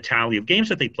look at the tally of games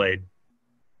that they played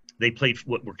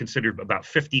what were considered about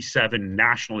 57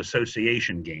 National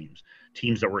Association games,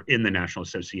 teams that were in the National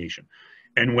Association,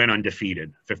 and went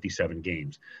undefeated, 57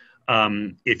 games.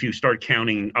 If you start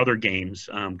counting other games,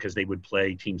 because they would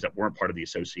play teams that weren't part of the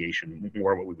association,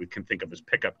 more what we can think of as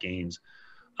pickup games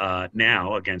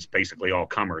now against basically all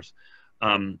comers,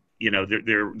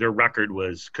 their record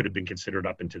could have been considered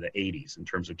up into the 80s in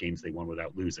terms of games they won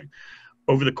without losing.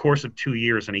 Over the course of 2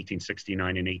 years in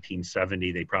 1869 and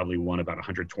 1870, they probably won about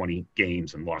 120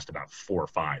 games and lost about 4 or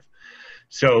 5.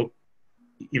 So,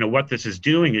 what this is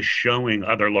doing is showing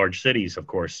other large cities, of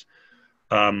course,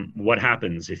 what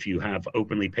happens if you have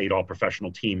openly paid all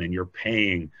professional team and you're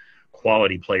paying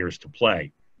quality players to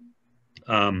play.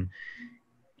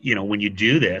 When you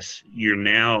do this, you're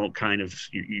now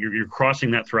you're crossing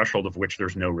that threshold of which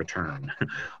there's no return,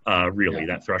 really,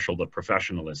 that threshold of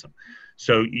professionalism.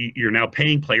 So you're now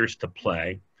paying players to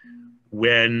play.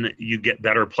 When you get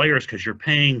better players because you're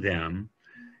paying them,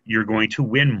 you're going to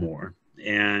win more.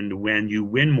 And when you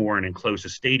win more and enclose a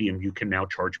stadium, you can now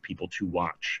charge people to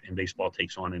watch. And baseball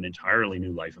takes on an entirely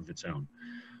new life of its own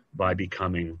by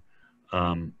becoming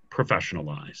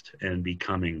professionalized and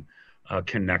becoming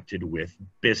connected with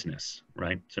business,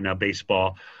 right? So now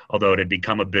baseball, although it had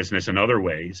become a business in other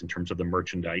ways in terms of the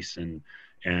merchandise and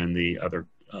the other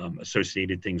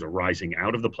associated things arising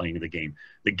out of the playing of the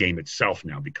game itself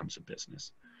now becomes a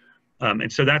business.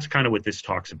 And so that's kind of what this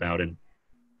talks about. And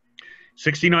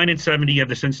 69 and 70, you have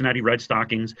the Cincinnati Red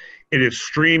Stockings. It is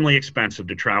extremely expensive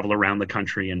to travel around the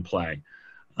country and play.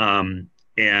 And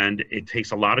and it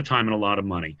takes a lot of time and a lot of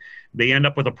money. They end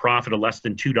up with a profit of less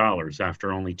than $2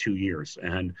 after only 2 years.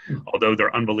 And although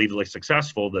they're unbelievably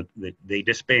successful, they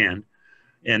disband.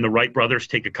 And the Wright brothers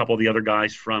take a couple of the other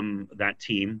guys from that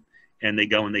team, and they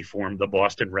go and they form the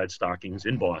Boston Red Stockings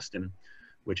in Boston,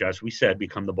 which, as we said,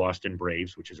 become the Boston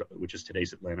Braves, which is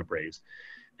today's Atlanta Braves,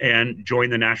 and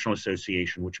join the National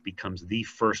Association, which becomes the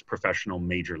first professional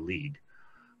major league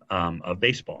of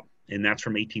baseball. And that's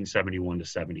from 1871 to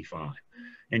 75.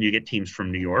 And you get teams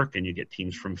from New York, and you get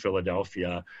teams from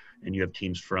Philadelphia, and you have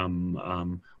teams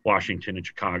from Washington and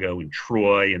Chicago and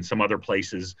Troy and some other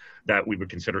places that we would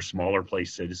consider smaller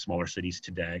places, smaller cities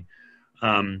today.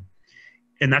 And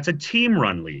that's a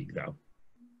team-run league, though.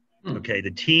 Okay, the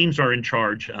teams are in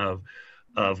charge of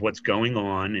what's going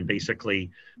on, and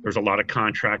basically there's a lot of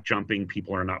contract jumping.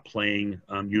 People are not playing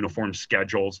uniform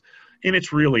schedules, and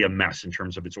it's really a mess in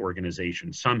terms of its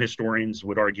organization. Some historians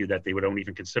would argue that they would only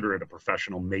even consider it a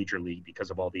professional major league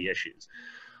because of all the issues.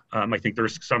 I think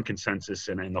there's some consensus,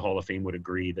 and the Hall of Fame would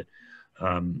agree that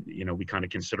we kind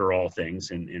of consider all things,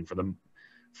 and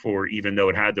for even though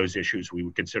it had those issues, we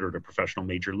would consider it a professional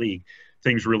major league.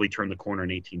 Things really turned the corner in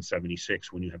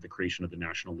 1876 when you have the creation of the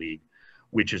National League,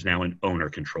 which is now an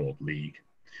owner-controlled league.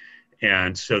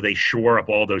 And so they shore up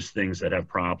all those things that have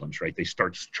problems, right? They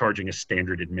start charging a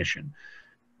standard admission.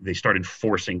 They start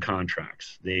enforcing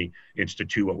contracts. They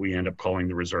institute what we end up calling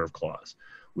the reserve clause,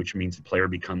 which means the player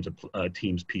becomes a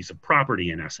team's piece of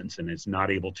property in essence, and is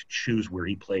not able to choose where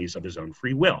he plays of his own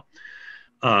free will.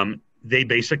 They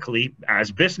basically,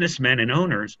 as businessmen and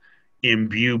owners,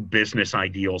 imbue business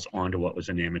ideals onto what was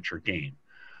an amateur game.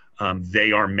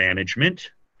 They are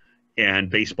management, and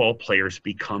baseball players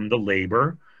become the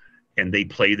labor, and they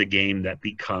play the game that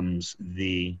becomes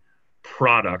the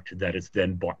product that is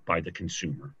then bought by the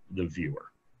consumer, the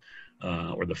viewer,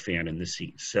 or the fan in the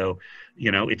seat. So,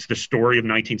 it's the story of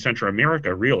 19th century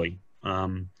America, really,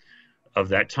 of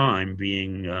that time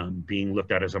being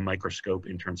looked at as a microscope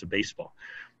in terms of baseball.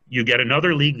 You get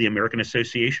another league, the American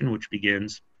Association, which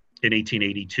begins in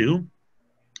 1882.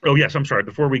 Oh, yes, I'm sorry.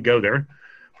 Before we go there,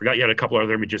 forgot you had a couple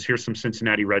other images. Here's some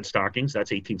Cincinnati Red Stockings.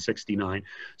 That's 1869.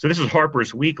 So this is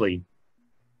Harper's Weekly,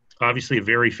 obviously a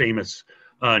very famous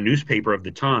newspaper of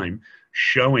the time,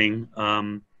 showing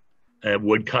a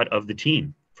woodcut of the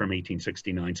team from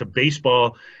 1869. So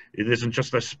baseball, it isn't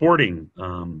just a sporting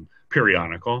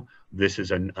periodical. This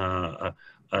is a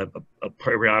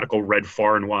periodical read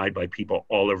far and wide by people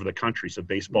all over the country. So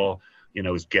baseball,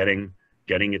 is getting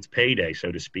its payday,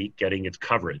 so to speak, getting its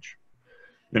coverage.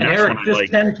 And Eric,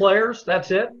 just 10 players? That's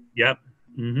it? Yep.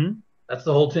 Mm-hmm. That's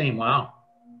the whole team. Wow.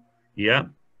 Yeah.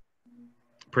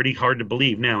 Pretty hard to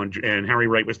believe now. And Harry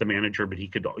Wright was the manager, but he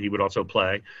would also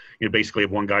play. Basically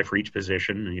have one guy for each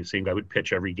position, and the same guy would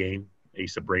pitch every game.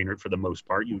 Asa Brainerd for the most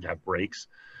part. You would have breaks,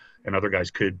 and other guys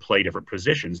could play different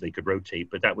positions. They could rotate,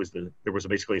 but there was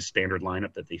basically a standard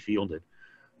lineup that they fielded.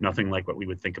 Nothing like what we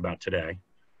would think about today.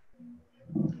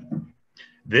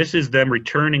 This is them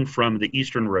returning from the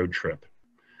Eastern road trip.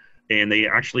 And they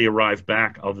actually arrived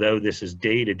back, although this is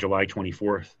dated July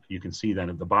 24th. You can see that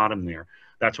at the bottom there.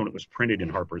 That's when it was printed in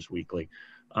Harper's Weekly.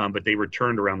 But they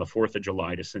returned around the 4th of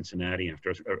July to Cincinnati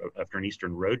after an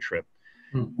Eastern road trip.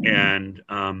 Mm-hmm. And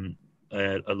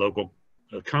a local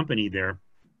company there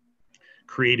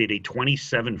created a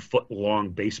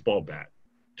 27-foot-long baseball bat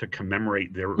to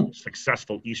commemorate their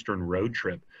successful Eastern road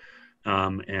trip.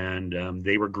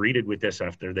 They were greeted with this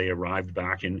after they arrived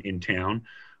back in town.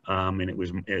 And it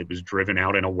was driven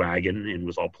out in a wagon and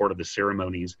was all part of the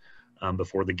ceremonies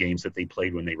before the games that they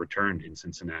played when they returned in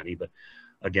Cincinnati. But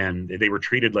again, they were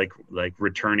treated like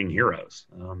returning heroes.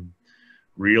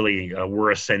 Really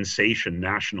were a sensation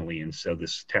nationally, and so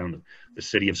this town, the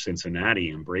city of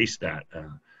Cincinnati, embraced that.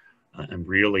 And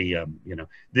really,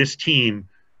 this team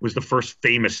was the first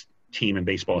famous team in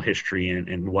baseball history,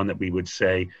 and one that we would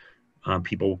say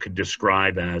people could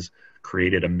describe as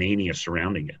created a mania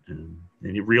surrounding it. And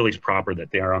it really is proper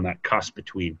that they are on that cusp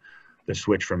between the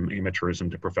switch from amateurism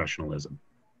to professionalism.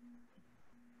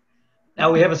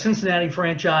 Now we have a Cincinnati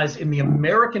franchise in the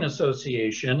American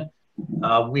Association.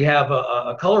 We have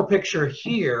a color picture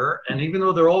here, and even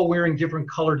though they're all wearing different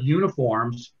colored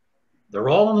uniforms, they're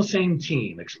all on the same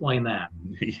team. Explain that.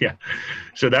 Yeah.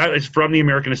 So that is from the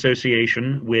American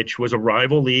Association, which was a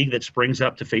rival league that springs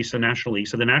up to face the National League.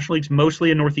 So the National League's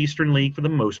mostly a Northeastern league for the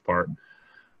most part.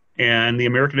 And the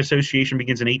American Association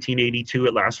begins in 1882.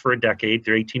 It lasts for a decade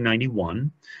through 1891.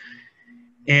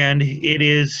 And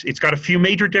it's got a few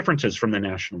major differences from the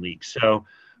National League. So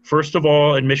first of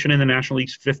all, admission in the National League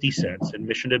is 50 cents.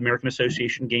 Admission to American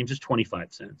Association games is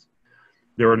 25 cents.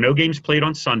 There are no games played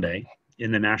on Sunday.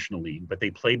 in the National League, but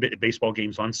they play baseball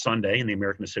games on Sunday in the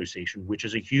American Association, which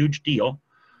is a huge deal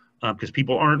because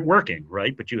people aren't working,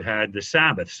 right? But you had the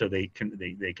Sabbath, so they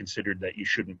considered that you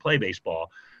shouldn't play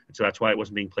baseball, and so that's why it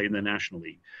wasn't being played in the National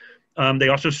League. They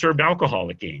also served alcohol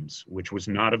at games, which was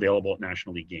not available at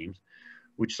National League games,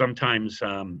 which sometimes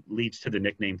leads to the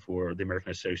nickname for the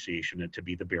American Association to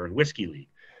be the Beer and Whiskey League.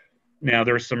 Now,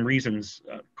 there are some reasons,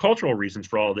 cultural reasons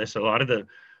for all this. A lot of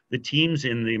the teams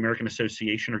in the American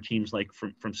Association are teams like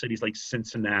from cities like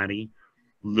Cincinnati,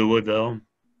 Louisville,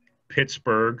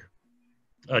 Pittsburgh,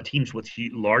 teams with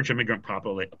large immigrant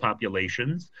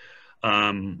populations,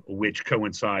 which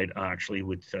coincide actually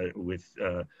with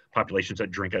populations that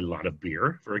drink a lot of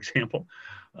beer, for example.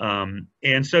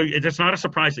 And so it's not a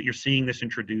surprise that you're seeing this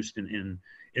introduced in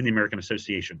the American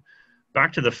Association.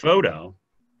 Back to the photo,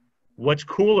 what's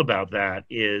cool about that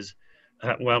is,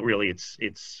 well, really,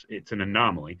 it's an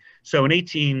anomaly. So in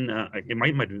it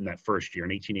might have been that first year, in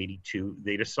 1882,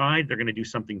 they decide they're going to do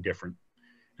something different.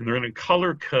 And they're going to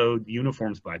color code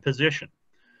uniforms by position.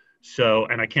 So,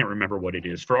 and I can't remember what it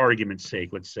is. For argument's sake,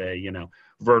 let's say,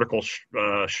 vertical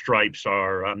stripes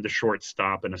are the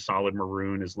shortstop, and a solid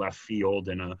maroon is left field,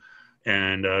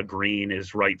 and green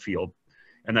is right field.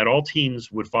 And that all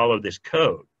teams would follow this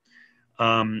code.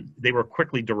 They were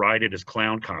quickly derided as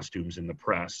clown costumes in the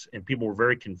press, and people were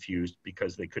very confused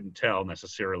because they couldn't tell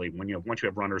necessarily once you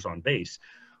have runners on base,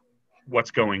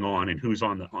 what's going on and who's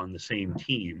on the same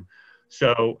team.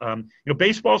 So,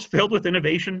 baseball's filled with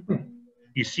innovation.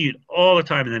 You see it all the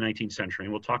time in the 19th century,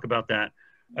 and we'll talk about that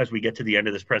as we get to the end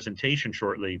of this presentation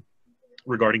shortly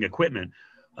regarding equipment.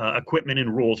 Equipment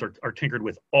and rules are tinkered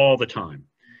with all the time.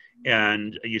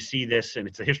 And you see this, and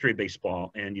it's the history of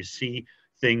baseball, and you see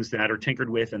things that are tinkered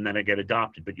with and then they get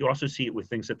adopted. But you also see it with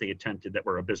things that they attempted that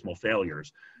were abysmal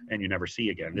failures and you never see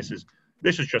again. This is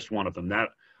just one of them. That,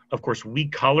 of course, we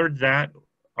colored that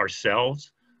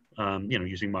ourselves.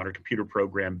 Using modern computer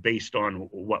program based on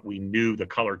what we knew the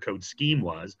color code scheme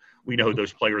was. We know who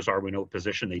those players are. We know what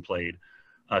position they played,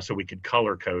 so we could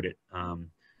color code it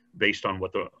based on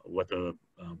what the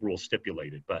rules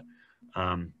stipulated. But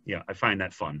I find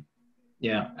that fun.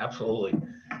 Yeah, absolutely.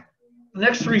 The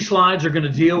next three slides are going to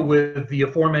deal with the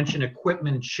aforementioned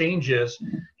equipment changes.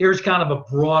 Here's kind of a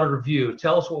broader view.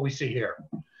 Tell us what we see here.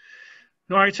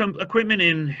 All right, some equipment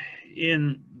in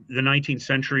the 19th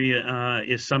century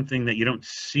is something that you don't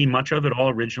see much of at all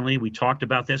originally. We talked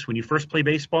about this when you first play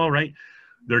baseball, right?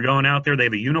 They're going out there, they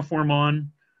have a uniform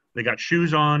on, they got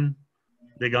shoes on,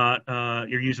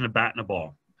 you're using a bat and a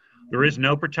ball. There is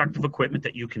no protective equipment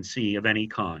that you can see of any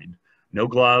kind. No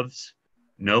gloves,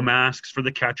 no masks for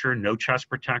the catcher, no chest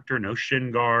protector, no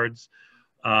shin guards,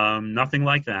 nothing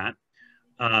like that.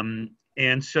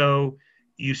 And so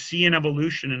you see an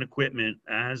evolution in equipment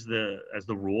as the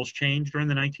rules change during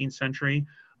the 19th century,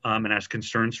 and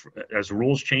as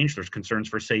rules change, there's concerns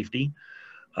for safety.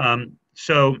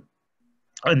 So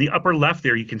on the upper left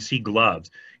there, you can see gloves.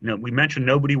 We mentioned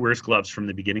nobody wears gloves from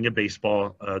the beginning of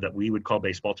baseball that we would call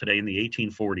baseball today in the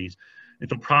 1840s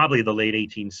until probably the late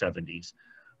 1870s.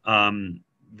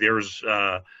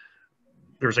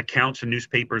 There's accounts in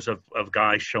newspapers of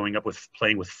guys showing up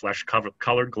playing with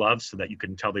flesh-colored gloves so that you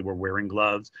couldn't tell they were wearing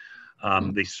gloves.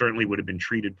 They certainly would have been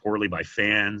treated poorly by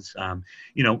fans.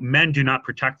 Men do not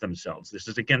protect themselves. This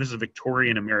is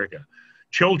Victorian America.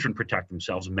 Children protect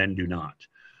themselves, men do not.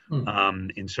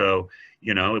 And so,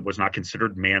 it was not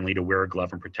considered manly to wear a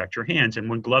glove and protect your hands. And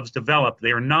when gloves develop,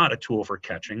 they are not a tool for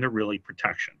catching. They're really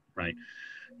protection, right?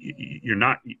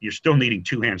 You're still needing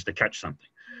two hands to catch something.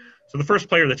 So the first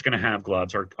player that's going to have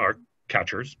gloves are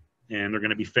catchers, and they're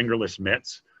going to be fingerless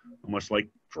mitts, almost like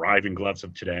driving gloves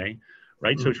of today,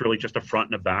 right? So it's really just a front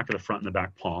and a back, or the front and the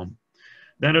back palm.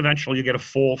 Then eventually you get a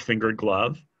full fingered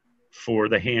glove for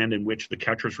the hand in which the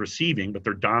catcher's receiving, but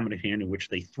their dominant hand in which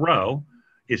they throw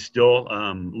is still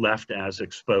left as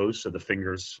exposed, so the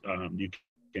fingers, you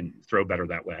can throw better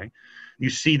that way. You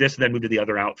see this then move to the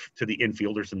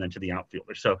infielders and then to the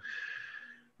outfielders. So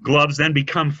gloves then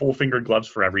become full-fingered gloves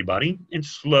for everybody. And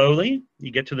slowly,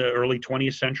 you get to the early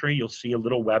 20th century, you'll see a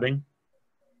little webbing,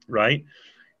 right?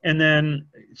 And then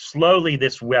slowly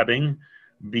this webbing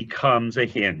becomes a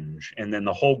hinge, and then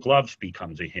the whole glove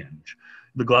becomes a hinge.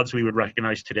 The gloves we would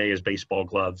recognize today as baseball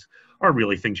gloves are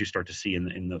really things you start to see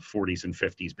in the 40s and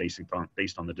 50s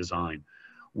based on the design,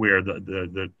 where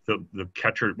the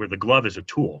catcher, where the glove is a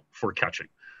tool for catching,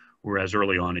 whereas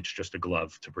early on it's just a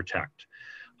glove to protect.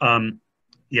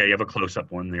 Yeah, you have a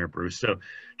close-up one there, Bruce. So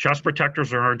chest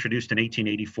protectors are introduced in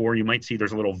 1884. You might see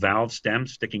there's a little valve stem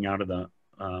sticking out of the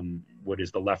what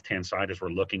is the left-hand side as we're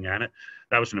looking at it.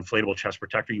 That was an inflatable chest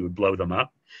protector. You would blow them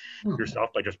up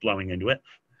yourself by just blowing into it.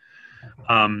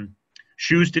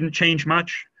 Shoes didn't change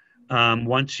much.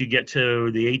 Once you get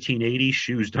to the 1880s,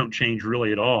 shoes don't change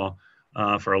really at all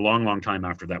for a long, long time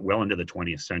after that, well into the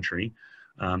 20th century.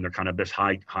 They're kind of this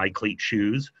high cleat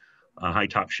shoes, high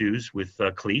top shoes with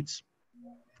cleats.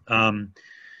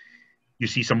 You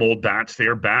see some old bats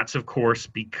there. Bats, of course,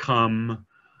 become,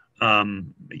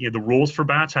 the rules for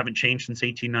bats haven't changed since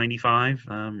 1895.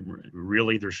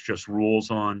 Really, there's just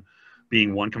rules on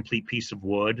being one complete piece of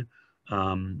wood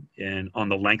and on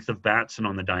the length of bats and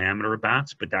on the diameter of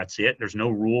bats, but that's it. There's no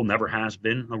rule, never has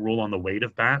been a rule on the weight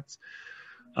of bats.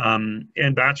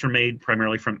 And bats are made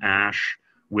primarily from ash,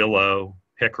 willow,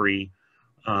 hickory,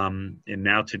 and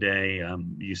now today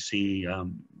you see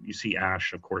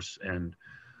ash, of course, and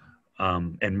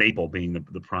maple being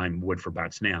the prime wood for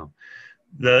bats now.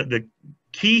 The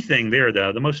key thing there,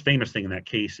 though, the most famous thing in that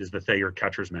case is the Thayer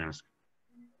catcher's mask.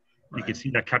 Right. You can see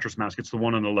that catcher's mask. It's the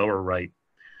one on the lower right.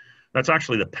 That's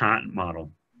actually the patent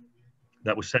model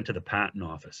that was sent to the patent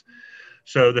office.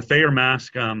 So the Thayer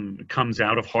mask comes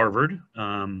out of Harvard,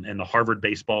 and the Harvard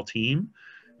baseball team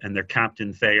and their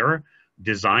captain Thayer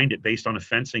designed it based on a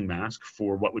fencing mask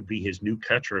for what would be his new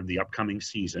catcher of the upcoming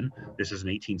season. This is in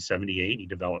 1878. He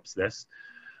develops this.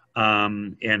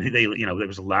 And they, it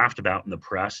was laughed about in the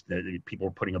press that people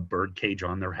were putting a bird cage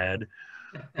on their head.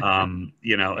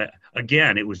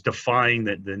 Again, it was defying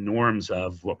the norms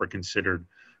of what were considered,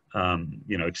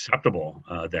 acceptable.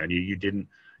 Then you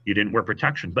didn't wear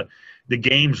protection, but the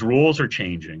game's rules are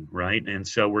changing, right? And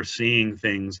so we're seeing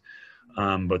things,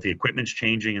 but the equipment's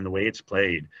changing and the way it's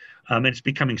played. And it's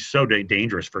becoming so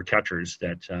dangerous for catchers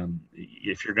that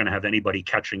if you're going to have anybody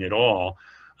catching at all,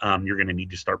 you're going to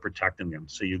need to start protecting them.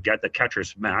 So you get the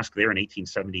catcher's mask there in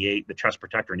 1878, the chest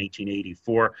protector in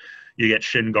 1884. You get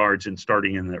shin guards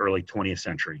starting in the early 20th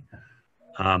century.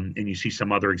 And you see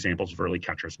some other examples of early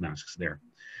catcher's masks there.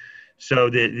 So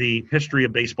the history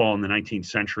of baseball in the 19th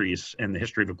century and the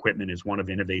history of equipment is one of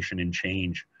innovation and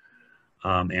change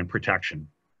and protection.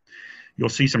 You'll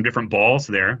see some different balls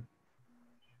there.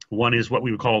 One is what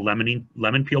we would call a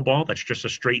lemon peel ball. That's just a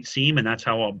straight seam, and that's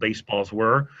how all baseballs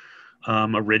were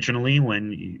originally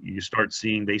when you start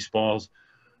seeing baseballs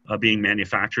being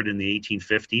manufactured in the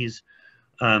 1850s.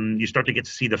 You start to get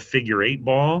to see the figure 8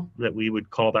 ball that we would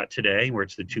call that today, where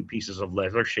it's the two pieces of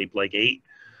leather shaped like 8,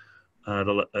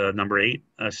 the number 8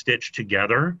 stitched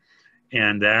together.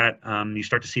 And that you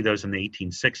start to see those in the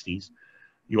 1860s.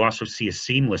 You also see a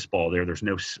seamless ball there. There's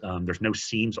no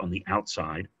seams on the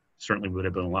outside. Certainly would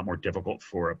have been a lot more difficult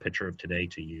for a pitcher of today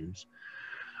to use.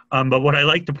 But what I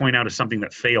like to point out is something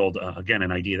that failed, again,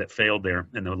 an idea that failed there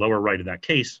in the lower right of that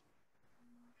case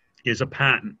is a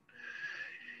patent.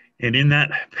 And in that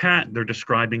patent, they're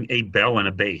describing a bell and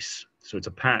a base. So it's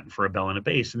a patent for a bell and a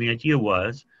base. And the idea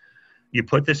was you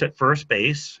put this at first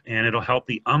base and it'll help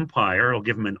the umpire, it'll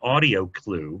give him an audio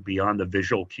clue beyond the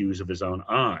visual cues of his own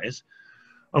eyes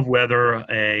of whether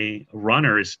a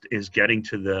runner is getting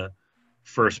to the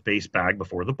first base bag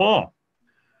before the ball.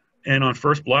 And on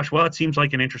first blush, well, it seems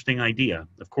like an interesting idea.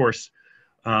 Of course,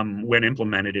 when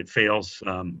implemented, it fails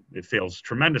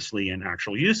tremendously in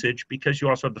actual usage because you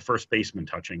also have the first baseman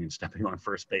touching and stepping on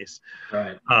first base.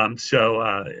 Right.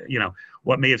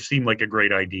 What may have seemed like a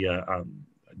great idea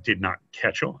did not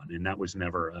catch on, and that was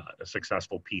never a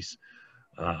successful piece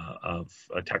of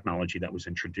technology that was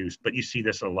introduced. But you see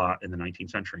this a lot in the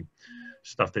 19th century,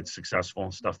 stuff that's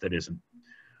successful, stuff that isn't.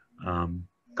 A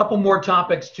couple more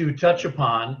topics to touch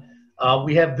upon.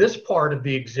 We have this part of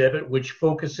the exhibit which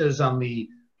focuses on the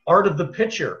art of the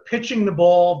pitcher, pitching the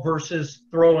ball versus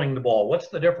throwing the ball. What's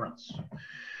the difference?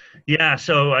 Yeah,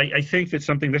 so I think that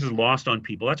this is lost on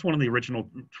people. That's one of the original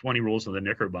 20 rules of the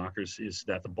Knickerbockers, is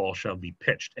that the ball shall be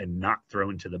pitched and not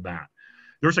thrown to the bat.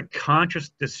 There's a conscious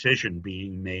decision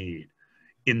being made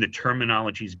in the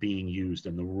terminologies being used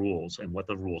and the rules and what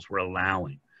the rules were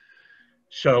allowing.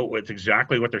 So it's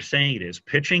exactly what they're saying it is.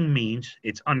 Pitching means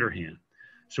it's underhand.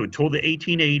 So until the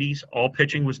 1880s, all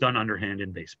pitching was done underhand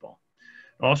in baseball.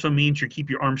 It also means you keep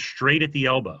your arm straight at the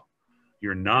elbow.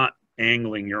 You're not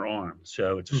angling your arm.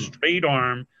 So it's a straight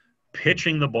arm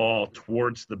pitching the ball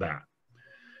towards the bat.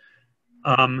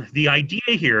 The idea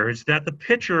here is that the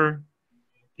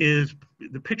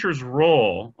pitcher's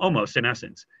role, almost in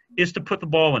essence, is to put the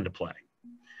ball into play.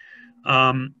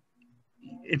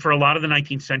 For a lot of the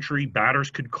 19th century, batters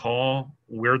could call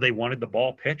where they wanted the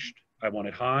ball pitched. I want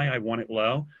it high, I want it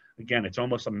low. Again, it's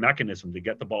almost a mechanism to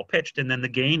get the ball pitched, and then the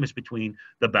game is between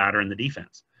the batter and the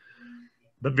defense.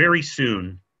 But very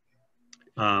soon,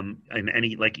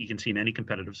 like you can see in any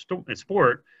competitive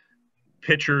sport,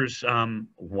 pitchers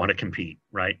want to compete,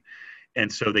 right?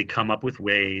 And so they come up with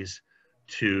ways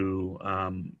to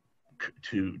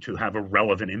to have a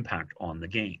relevant impact on the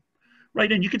game,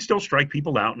 right? And you can still strike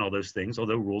people out and all those things,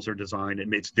 although rules are designed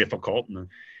and it's difficult.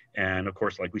 And of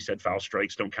course, like we said, foul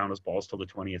strikes don't count as balls till the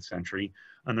 20th century,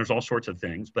 and there's all sorts of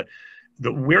things. But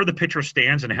where the pitcher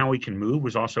stands and how he can move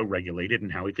was also regulated,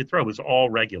 and how he could throw was all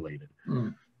regulated.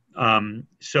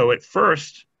 So at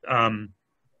first,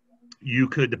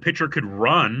 the pitcher could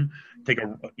run,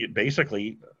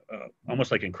 basically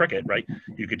almost like in cricket, right?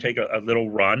 You could take a little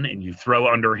run and you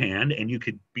throw underhand, and you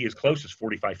could be as close as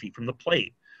 45 feet from the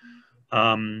plate.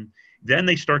 Then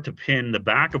they start to pin the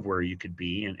back of where you could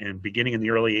be, and beginning in the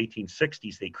early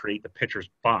 1860s, they create the pitcher's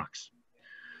box,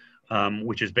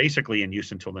 which is basically in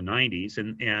use until the 90s.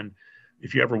 And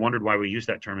if you ever wondered why we use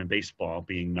that term in baseball,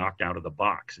 being knocked out of the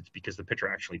box, it's because the pitcher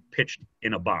actually pitched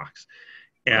in a box,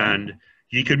 and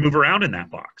he could move around in that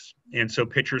box. And so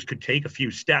pitchers could take a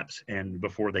few steps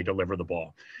before they deliver the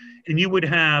ball. And you would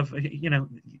have,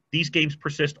 these games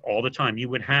persist all the time. You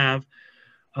would have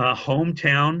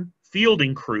hometown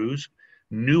fielding crews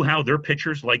knew how their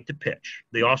pitchers liked to pitch.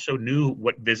 They also knew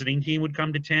what visiting team would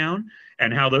come to town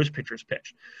and how those pitchers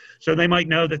pitched. So they might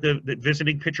know that the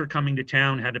visiting pitcher coming to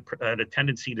town had a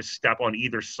tendency to step on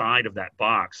either side of that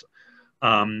box,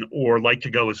 or like to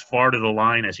go as far to the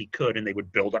line as he could, and they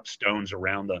would build up stones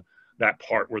around that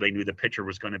part where they knew the pitcher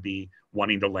was going to be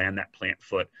wanting to land that plant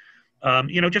foot.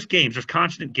 Just games. There's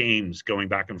constant games going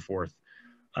back and forth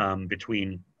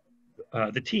between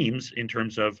the teams in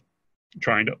terms of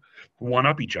trying to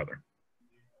one-up each other.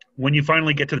 When you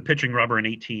finally get to the pitching rubber in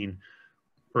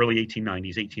early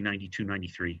 1890s, 1892,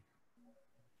 93,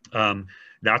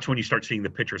 that's when you start seeing the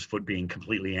pitcher's foot being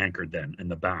completely anchored then in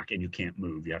the back, and you can't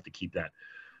move. You have to keep that,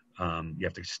 you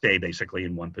have to stay basically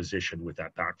in one position with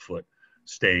that back foot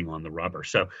staying on the rubber.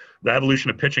 So the evolution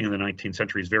of pitching in the 19th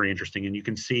century is very interesting, and you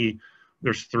can see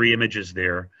there's 3 images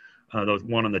there. The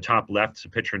one on the top left is a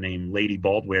pitcher named Lady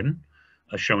Baldwin,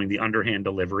 showing the underhand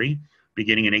delivery.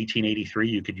 Beginning in 1883,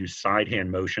 you could use side hand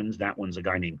motions. That one's a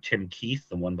guy named Tim Keith,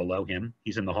 the one below him.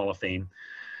 He's in the Hall of Fame.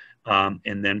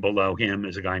 And then below him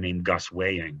is a guy named Gus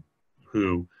Weighing,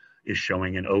 who is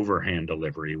showing an overhand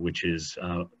delivery, which is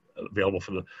available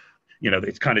for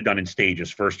it's kind of done in stages.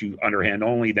 First you underhand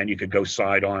only, then you could go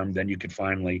sidearm, then you could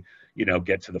finally,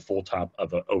 get to the full top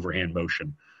of an overhand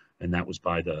motion. And that was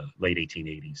by the late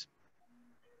 1880s.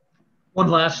 One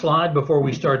last slide before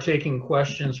we start taking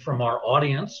questions from our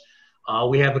audience.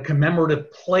 We have a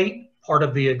commemorative plate, part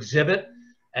of the exhibit,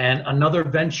 and another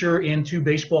venture into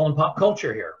baseball and pop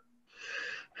culture here.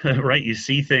 Right, you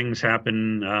see things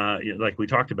happen, like we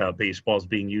talked about, baseballs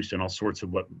being used in all sorts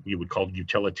of what you would call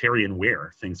utilitarian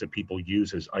wear, things that people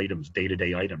use as items,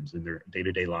 day-to-day items in their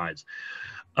day-to-day lives.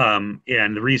 And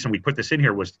the reason we put this in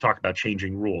here was to talk about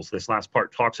changing rules. This last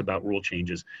part talks about rule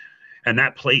changes. And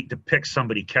that plate depicts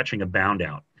somebody catching a bound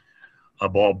out, a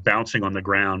ball bouncing on the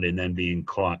ground and then being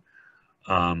caught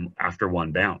after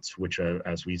one bounce, which,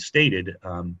 as we stated,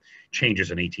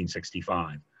 changes in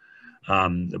 1865.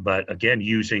 But again,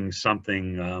 using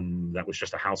something that was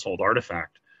just a household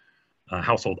artifact, a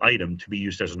household item, to be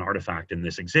used as an artifact in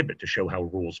this exhibit to show how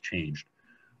rules changed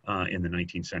in the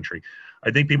 19th century. I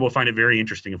think people will find it very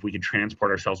interesting if we could transport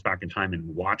ourselves back in time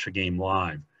and watch a game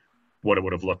live, what it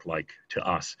would have looked like to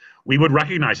us. We would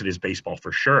recognize it as baseball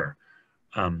for sure,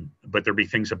 but there'd be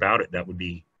things about it that would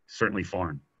be certainly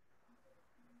foreign.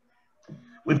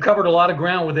 We've covered a lot of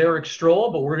ground with Erik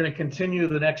Strohl, but we're going to continue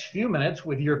the next few minutes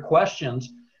with your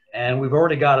questions. And we've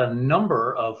already got a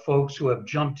number of folks who have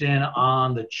jumped in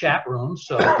on the chat room.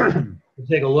 So we'll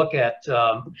take a look at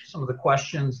some of the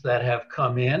questions that have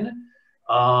come in.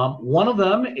 One of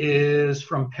them is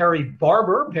from Perry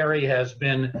Barber. Perry has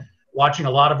been watching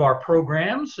a lot of our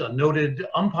programs, a noted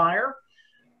umpire.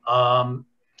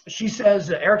 She says,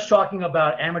 Erik's talking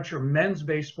about amateur men's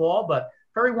baseball, but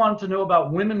Perry wanted to know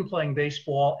about women playing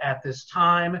baseball at this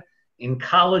time in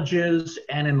colleges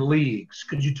and in leagues.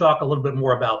 Could you talk a little bit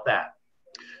more about that?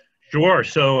 Sure.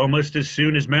 So almost as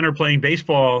soon as men are playing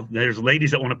baseball, there's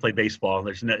ladies that want to play baseball.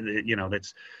 There's,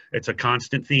 it's a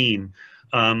constant theme.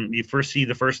 You first see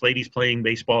the first ladies playing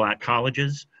baseball at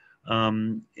colleges,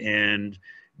 and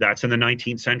that's in the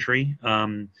 19th century.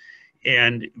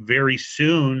 And very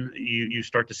soon you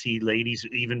start to see ladies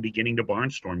even beginning to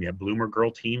barnstorm. You have bloomer girl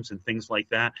teams and things like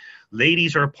that.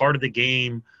 Ladies are a part of the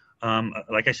game,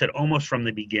 like I said, almost from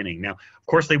the beginning. Now, of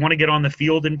course, they want to get on the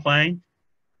field and play.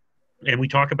 And we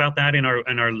talk about that in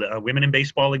our Women in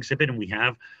Baseball exhibit, and we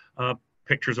have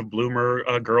pictures of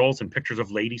bloomer girls and pictures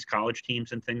of ladies college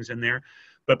teams and things in there.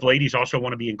 But ladies also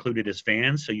want to be included as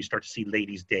fans, so you start to see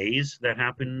ladies' days that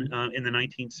happen in the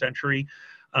 19th century.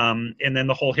 And then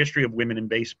the whole history of women in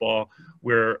baseball,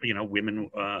 where, you know, women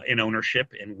in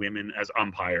ownership and women as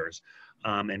umpires,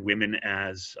 and women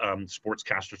as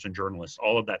sportscasters and journalists.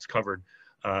 All of that's covered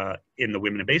in the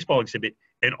Women in Baseball exhibit,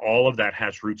 and all of that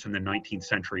has roots in the 19th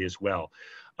century as well.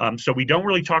 So we don't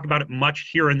really talk about it much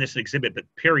here in this exhibit, but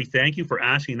Perry, thank you for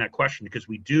asking that question, because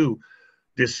we do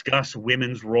discuss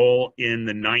women's role in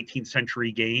the 19th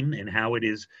century game and how it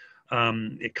is,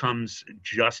 it comes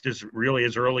just as really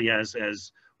as early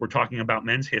as we're talking about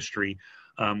men's history.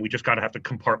 We just got to have to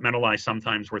compartmentalize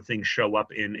sometimes where things show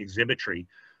up in exhibitry.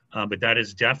 But that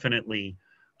is definitely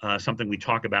something we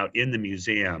talk about in the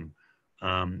museum,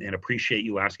 and appreciate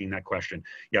you asking that question.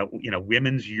 Yeah, you know,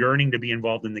 women's yearning to be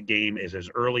involved in the game is as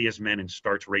early as men and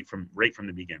starts right from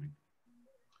the beginning.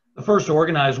 The first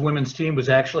organized women's team was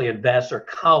actually at Vassar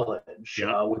College,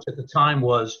 Yeah. which at the time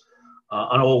was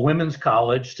an all women's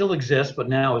college, still exists, but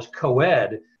now is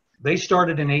co-ed. They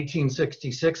started in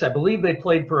 1866. I believe they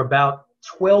played for about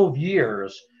 12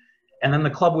 years, and then the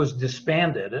club was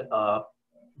disbanded.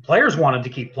 Players wanted to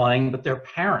keep playing, but their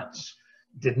parents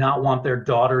did not want their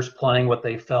daughters playing what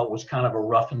they felt was kind of a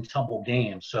rough and tumble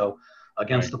game. So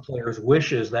against the players'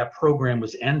 wishes, that program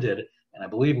was ended, and I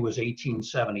believe it was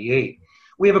 1878.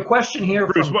 We have a question here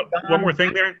Bruce, from one more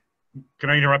thing there. Can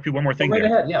I interrupt you? One more thing right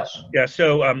there. ahead, yes. Yeah,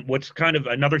 so what's kind of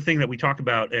another thing that we talk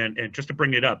about, and just to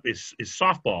bring it up, is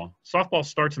softball. Softball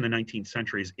starts in the 19th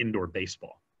century as indoor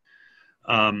baseball.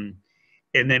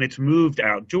 And then it's moved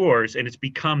outdoors, and it's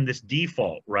become this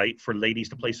default, right, for ladies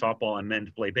to play softball and men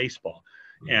to play baseball.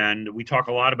 And we talk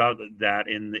a lot about that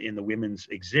in the women's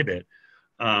exhibit.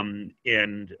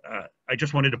 I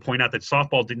just wanted to point out that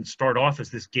softball didn't start off as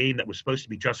this game that was supposed to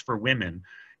be just for women,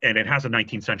 and it has a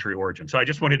 19th century origin. So I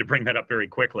just wanted to bring that up very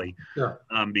quickly, Sure.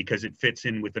 because it fits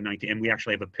in with the 19th, and we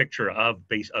actually have a picture of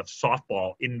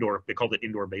softball indoor. They called it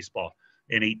indoor baseball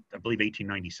in I believe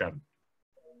 1897.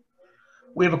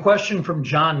 We have a question from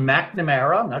John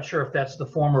McNamara. I'm not sure if that's the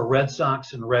former Red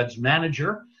Sox and Reds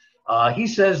manager. He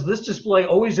says, this display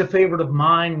always a favorite of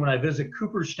mine when I visit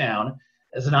Cooperstown.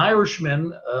 As an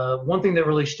Irishman, one thing that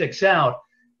really sticks out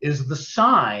is the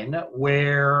sign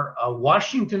where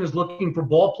Washington is looking for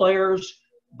ball players,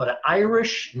 but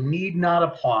Irish need not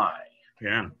apply.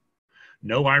 Yeah,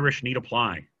 no Irish need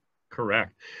apply.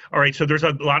 Correct. All right, so there's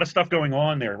a lot of stuff going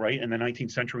on there, right? In the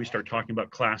 19th century, we start talking about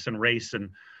class and race, and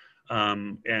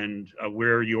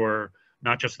where you're,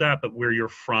 not just that, but where you're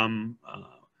from,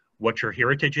 what your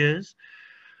heritage is.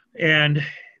 And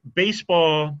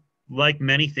baseball, like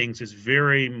many things, is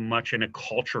very much an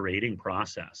acculturating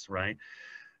process, right?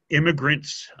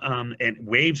 Immigrants and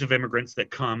waves of immigrants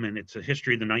that come, and it's a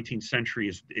history of the 19th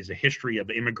century is a history of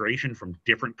immigration from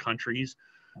different countries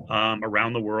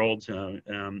around the world,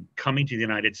 coming to the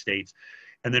United States,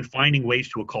 and then finding ways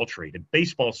to acculturate. And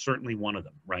baseball is certainly one of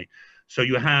them, right? So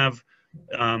you have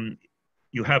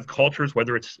cultures,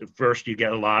 whether it's first you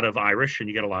get a lot of Irish and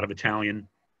you get a lot of Italian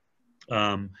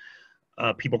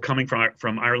people coming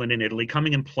from Ireland and Italy,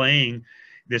 coming and playing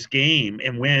this game.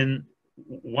 And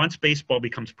once baseball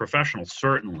becomes professional,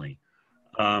 certainly,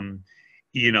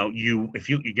 you know, if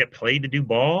you get paid to do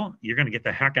ball, you're going to get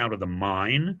the heck out of the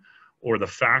mine or the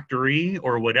factory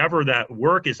or whatever that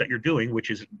work is that you're doing, which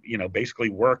is, you know, basically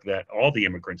work that all the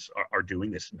immigrants are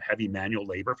doing, this heavy manual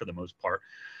labor for the most part.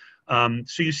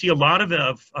 So you see a lot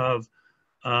of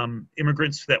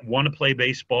immigrants that want to play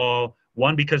baseball,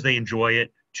 one, because they enjoy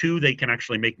it, two, they can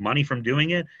actually make money from doing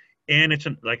it, and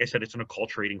like I said, it's an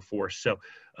acculturating force. So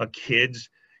kids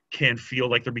can feel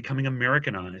like they're becoming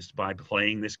Americanized by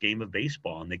playing this game of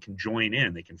baseball, and they can join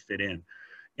in, they can fit in.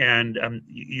 And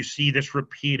you see this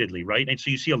repeatedly, right? And so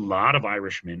you see a lot of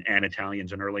Irishmen and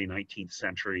Italians in late 19th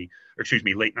century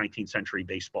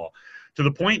baseball, to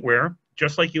the point where,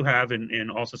 just like you have in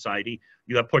all society,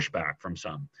 you have pushback from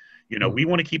some. You know, we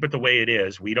want to keep it the way it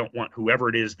is. We don't want whoever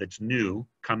it is that's new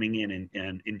coming in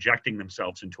and injecting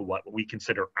themselves into what we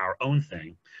consider our own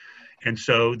thing. And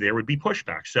so there would be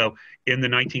pushback. So in the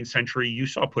 19th century, you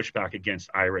saw pushback against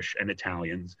Irish and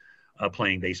Italians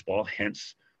playing baseball,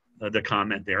 hence the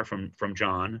comment there from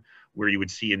John, where you would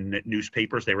see in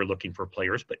newspapers they were looking for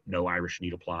players, but no Irish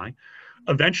need apply.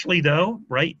 Eventually, though,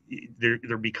 right,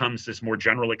 there becomes this more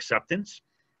general acceptance,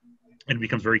 and it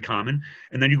becomes very common.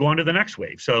 And then you go on to the next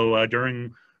wave. So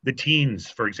during the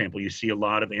teens, for example, you see a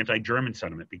lot of anti-German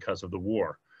sentiment because of the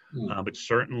war, but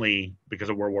certainly because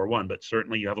of World War I. But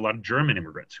certainly you have a lot of German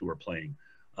immigrants who are playing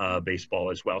baseball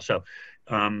as well. So,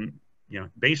 you know,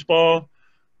 baseball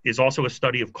is also a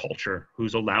study of culture,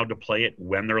 who's allowed to play it,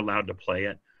 when they're allowed to play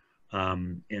it.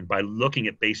 And by looking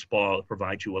at baseball, it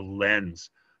provides you a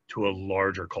lens to a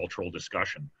larger cultural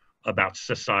discussion about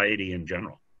society in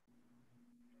general.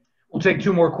 We'll take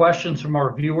two more questions from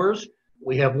our viewers.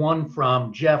 We have one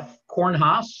from Jeff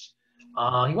Kornhaas.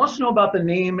 He wants to know about the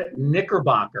name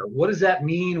Knickerbocker. What does that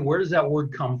mean? Where does that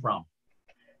word come from?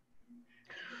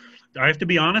 I have to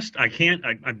be honest,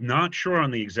 I'm not sure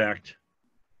on the exact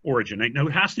origin. I know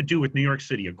it has to do with New York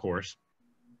City, of course.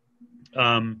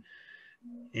 And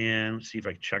let's see if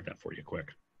I can check that for you quick.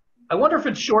 I wonder if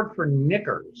it's short for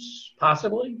knickers,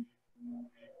 possibly?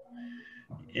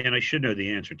 And I should know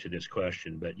the answer to this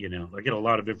question, but you know, I get a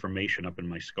lot of information up in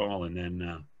my skull, and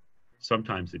then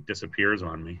sometimes it disappears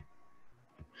on me.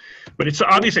 But it's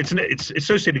obviously it's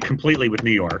associated completely with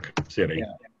New York City.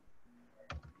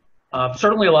 Yeah.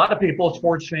 Certainly, a lot of people,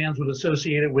 sports fans, would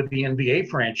associate it with the NBA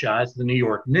franchise, the New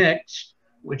York Knicks,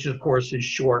 which of course is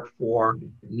short for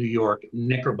New York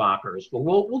Knickerbockers. But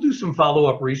we'll do some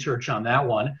follow-up research on that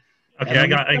one. Okay, I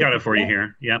got it for you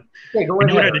here. Yeah. Okay, go I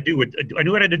knew ahead. I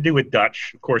knew it had to do with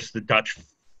Dutch. Of course, the Dutch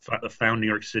found New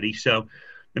York City. So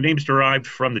the name's derived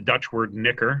from the Dutch word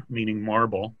knicker, meaning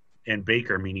marble, and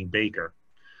baker, meaning baker.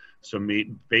 So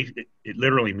it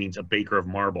literally means a baker of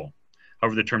marble.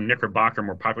 However, the term Knickerbocker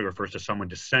more popularly refers to someone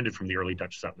descended from the early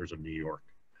Dutch settlers of New York.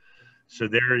 So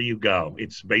there you go.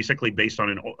 It's basically based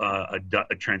on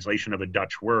a translation of a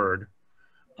Dutch word.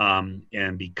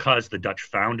 And because the Dutch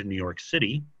found in New York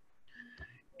City,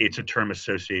 it's a term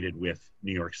associated with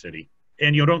New York City.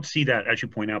 And you don't see that, as you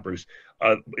point out, Bruce.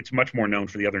 It's much more known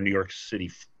for the other New York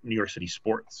City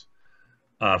sports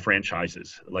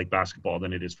franchises like basketball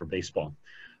than it is for baseball.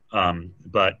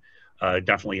 But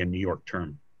definitely a New York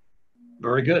term.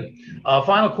 Very good.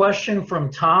 Final question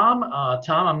from Tom.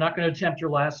 Tom, I'm not going to attempt your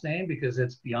last name because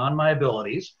it's beyond my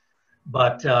abilities.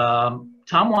 But Tom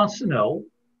wants to know,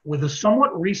 with the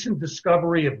somewhat recent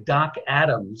discovery of Doc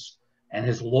Adams and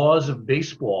his laws of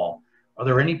baseball, are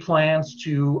there any plans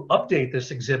to update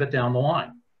this exhibit down the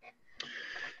line?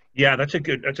 Yeah, that's a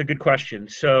good question.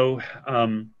 So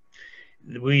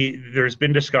there's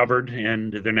been discovered,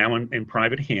 and they're now in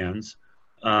private hands,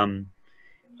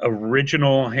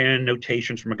 original hand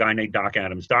notations from a guy named Doc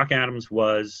Adams. Doc Adams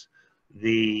was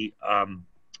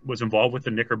involved with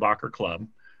the Knickerbocker Club,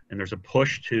 and there's a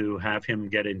push to have him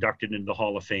get inducted into the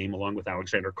Hall of Fame along with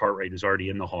Alexander Cartwright, who's already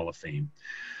in the Hall of Fame.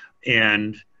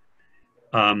 And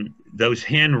those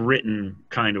handwritten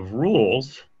kind of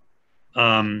rules,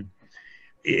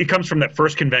 it comes from that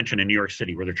first convention in New York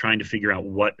City where they're trying to figure out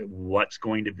what are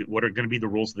going to be the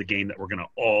rules of the game that we're going to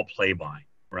all play by,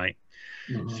 right?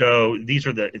 Mm-hmm. So these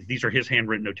are his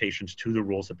handwritten notations to the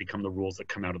rules that become the rules that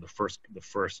come out of the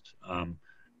first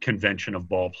convention of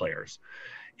ball players.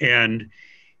 And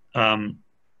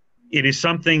it is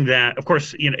something that, of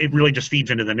course, you know, it really just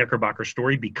feeds into the Knickerbocker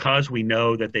story because we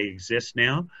know that they exist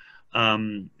now.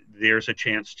 There's a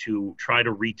chance to try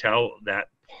to retell that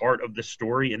part of the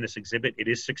story in this exhibit. It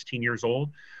is 16 years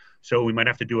old, so we might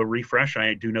have to do a refresh.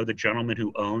 I do know the gentleman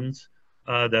who owns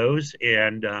those,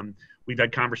 and we've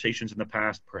had conversations in the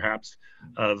past, perhaps,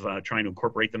 of trying to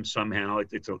incorporate them somehow.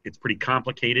 It's pretty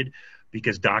complicated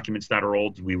because documents that are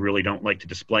old, we really don't like to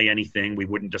display anything. We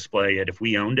wouldn't display it if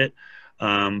we owned it.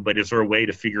 But is there a way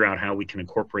to figure out how we can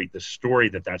incorporate the story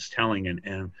that's telling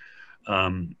and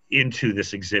into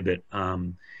this exhibit?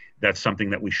 That's something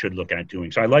that we should look at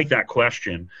doing. So I like that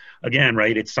question. Again,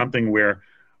 right, it's something where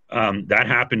that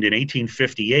happened in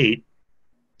 1858,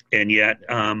 and yet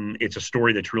it's a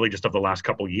story that's really just of the last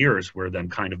couple of years where them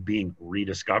kind of being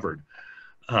rediscovered.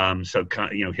 So,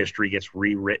 you know, history gets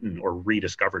rewritten or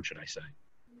rediscovered, should I say.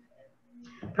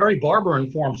 Perry Barber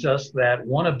informs us that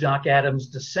one of Doc Adams'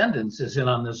 descendants is in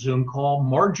on the Zoom call,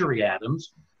 Marjorie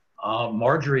Adams.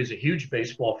 Marjorie is a huge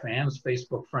baseball fan, is a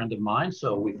Facebook friend of mine,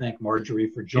 so we thank Marjorie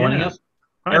for joining us.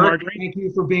 Hi, Erik, Marjorie. thank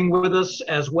you for being with us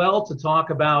as well to talk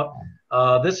about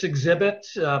this exhibit,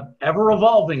 ever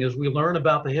evolving as we learn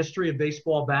about the history of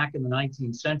baseball back in the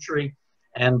 19th century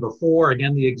and before.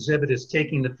 Again, the exhibit is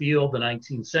Taking the Field, the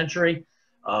 19th Century.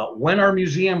 When our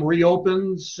museum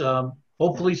reopens,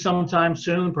 hopefully sometime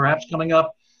soon, perhaps coming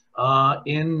up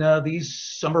in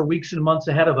these summer weeks and months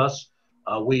ahead of us,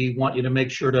 we want you to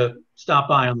make sure to stop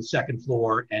by on the second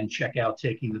floor and check out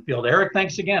Taking the Field. Erik,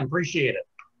 thanks again. Appreciate it.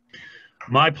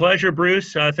 My pleasure,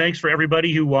 Bruce. Thanks for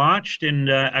everybody who watched,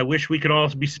 and I wish we could all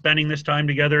be spending this time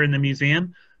together in the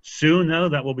museum. Soon, though,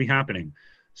 that will be happening.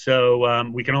 So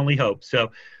we can only hope.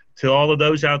 So to all of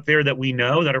those out there that we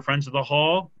know that are friends of the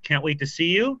Hall, can't wait to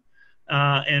see you.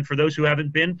 And for those who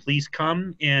haven't been, please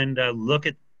come and look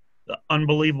at the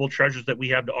unbelievable treasures that we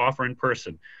have to offer in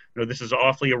person. You know, this is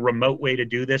awfully a remote way to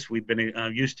do this. We've been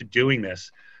used to doing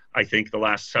this, I think, the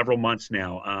last several months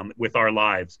now with our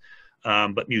lives.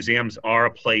 But museums are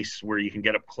a place where you can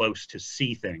get up close to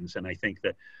see things. And I think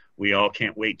that we all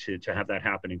can't wait to have that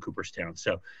happen in Cooperstown.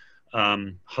 So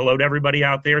hello to everybody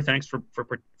out there. Thanks for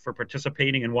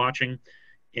participating and watching.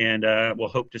 And we'll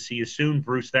hope to see you soon.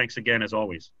 Bruce, thanks again, as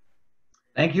always.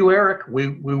 Thank you, Eric. We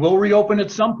will reopen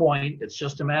at some point. It's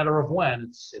just a matter of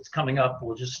when. It's coming up.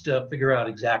 We'll just figure out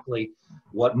exactly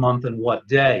what month and what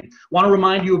day. Want to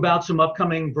remind you about some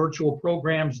upcoming virtual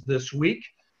programs this week.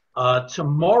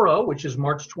 Tomorrow, which is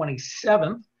March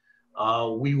 27th,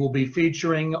 we will be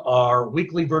featuring our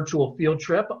weekly virtual field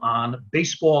trip on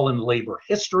baseball and labor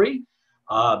history.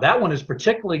 That one is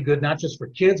particularly good, not just for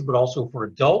kids, but also for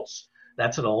adults.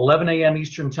 That's at 11 a.m.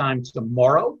 Eastern Time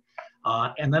tomorrow.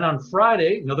 And then on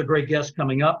Friday, another great guest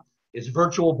coming up is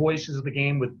Virtual Voices of the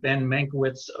Game with Ben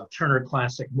Mankiewicz of Turner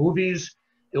Classic Movies.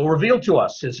 He'll reveal to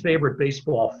us his favorite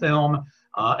baseball film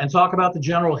and talk about the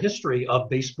general history of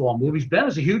baseball movies. Ben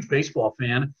is a huge baseball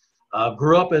fan,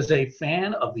 grew up as a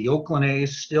fan of the Oakland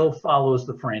A's, still follows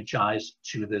the franchise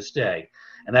to this day.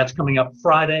 And that's coming up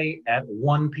Friday at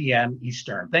 1 p.m.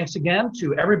 Eastern. Thanks again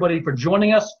to everybody for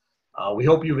joining us. We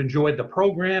hope you've enjoyed the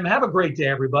program. Have a great day,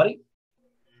 everybody.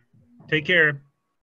 Take care.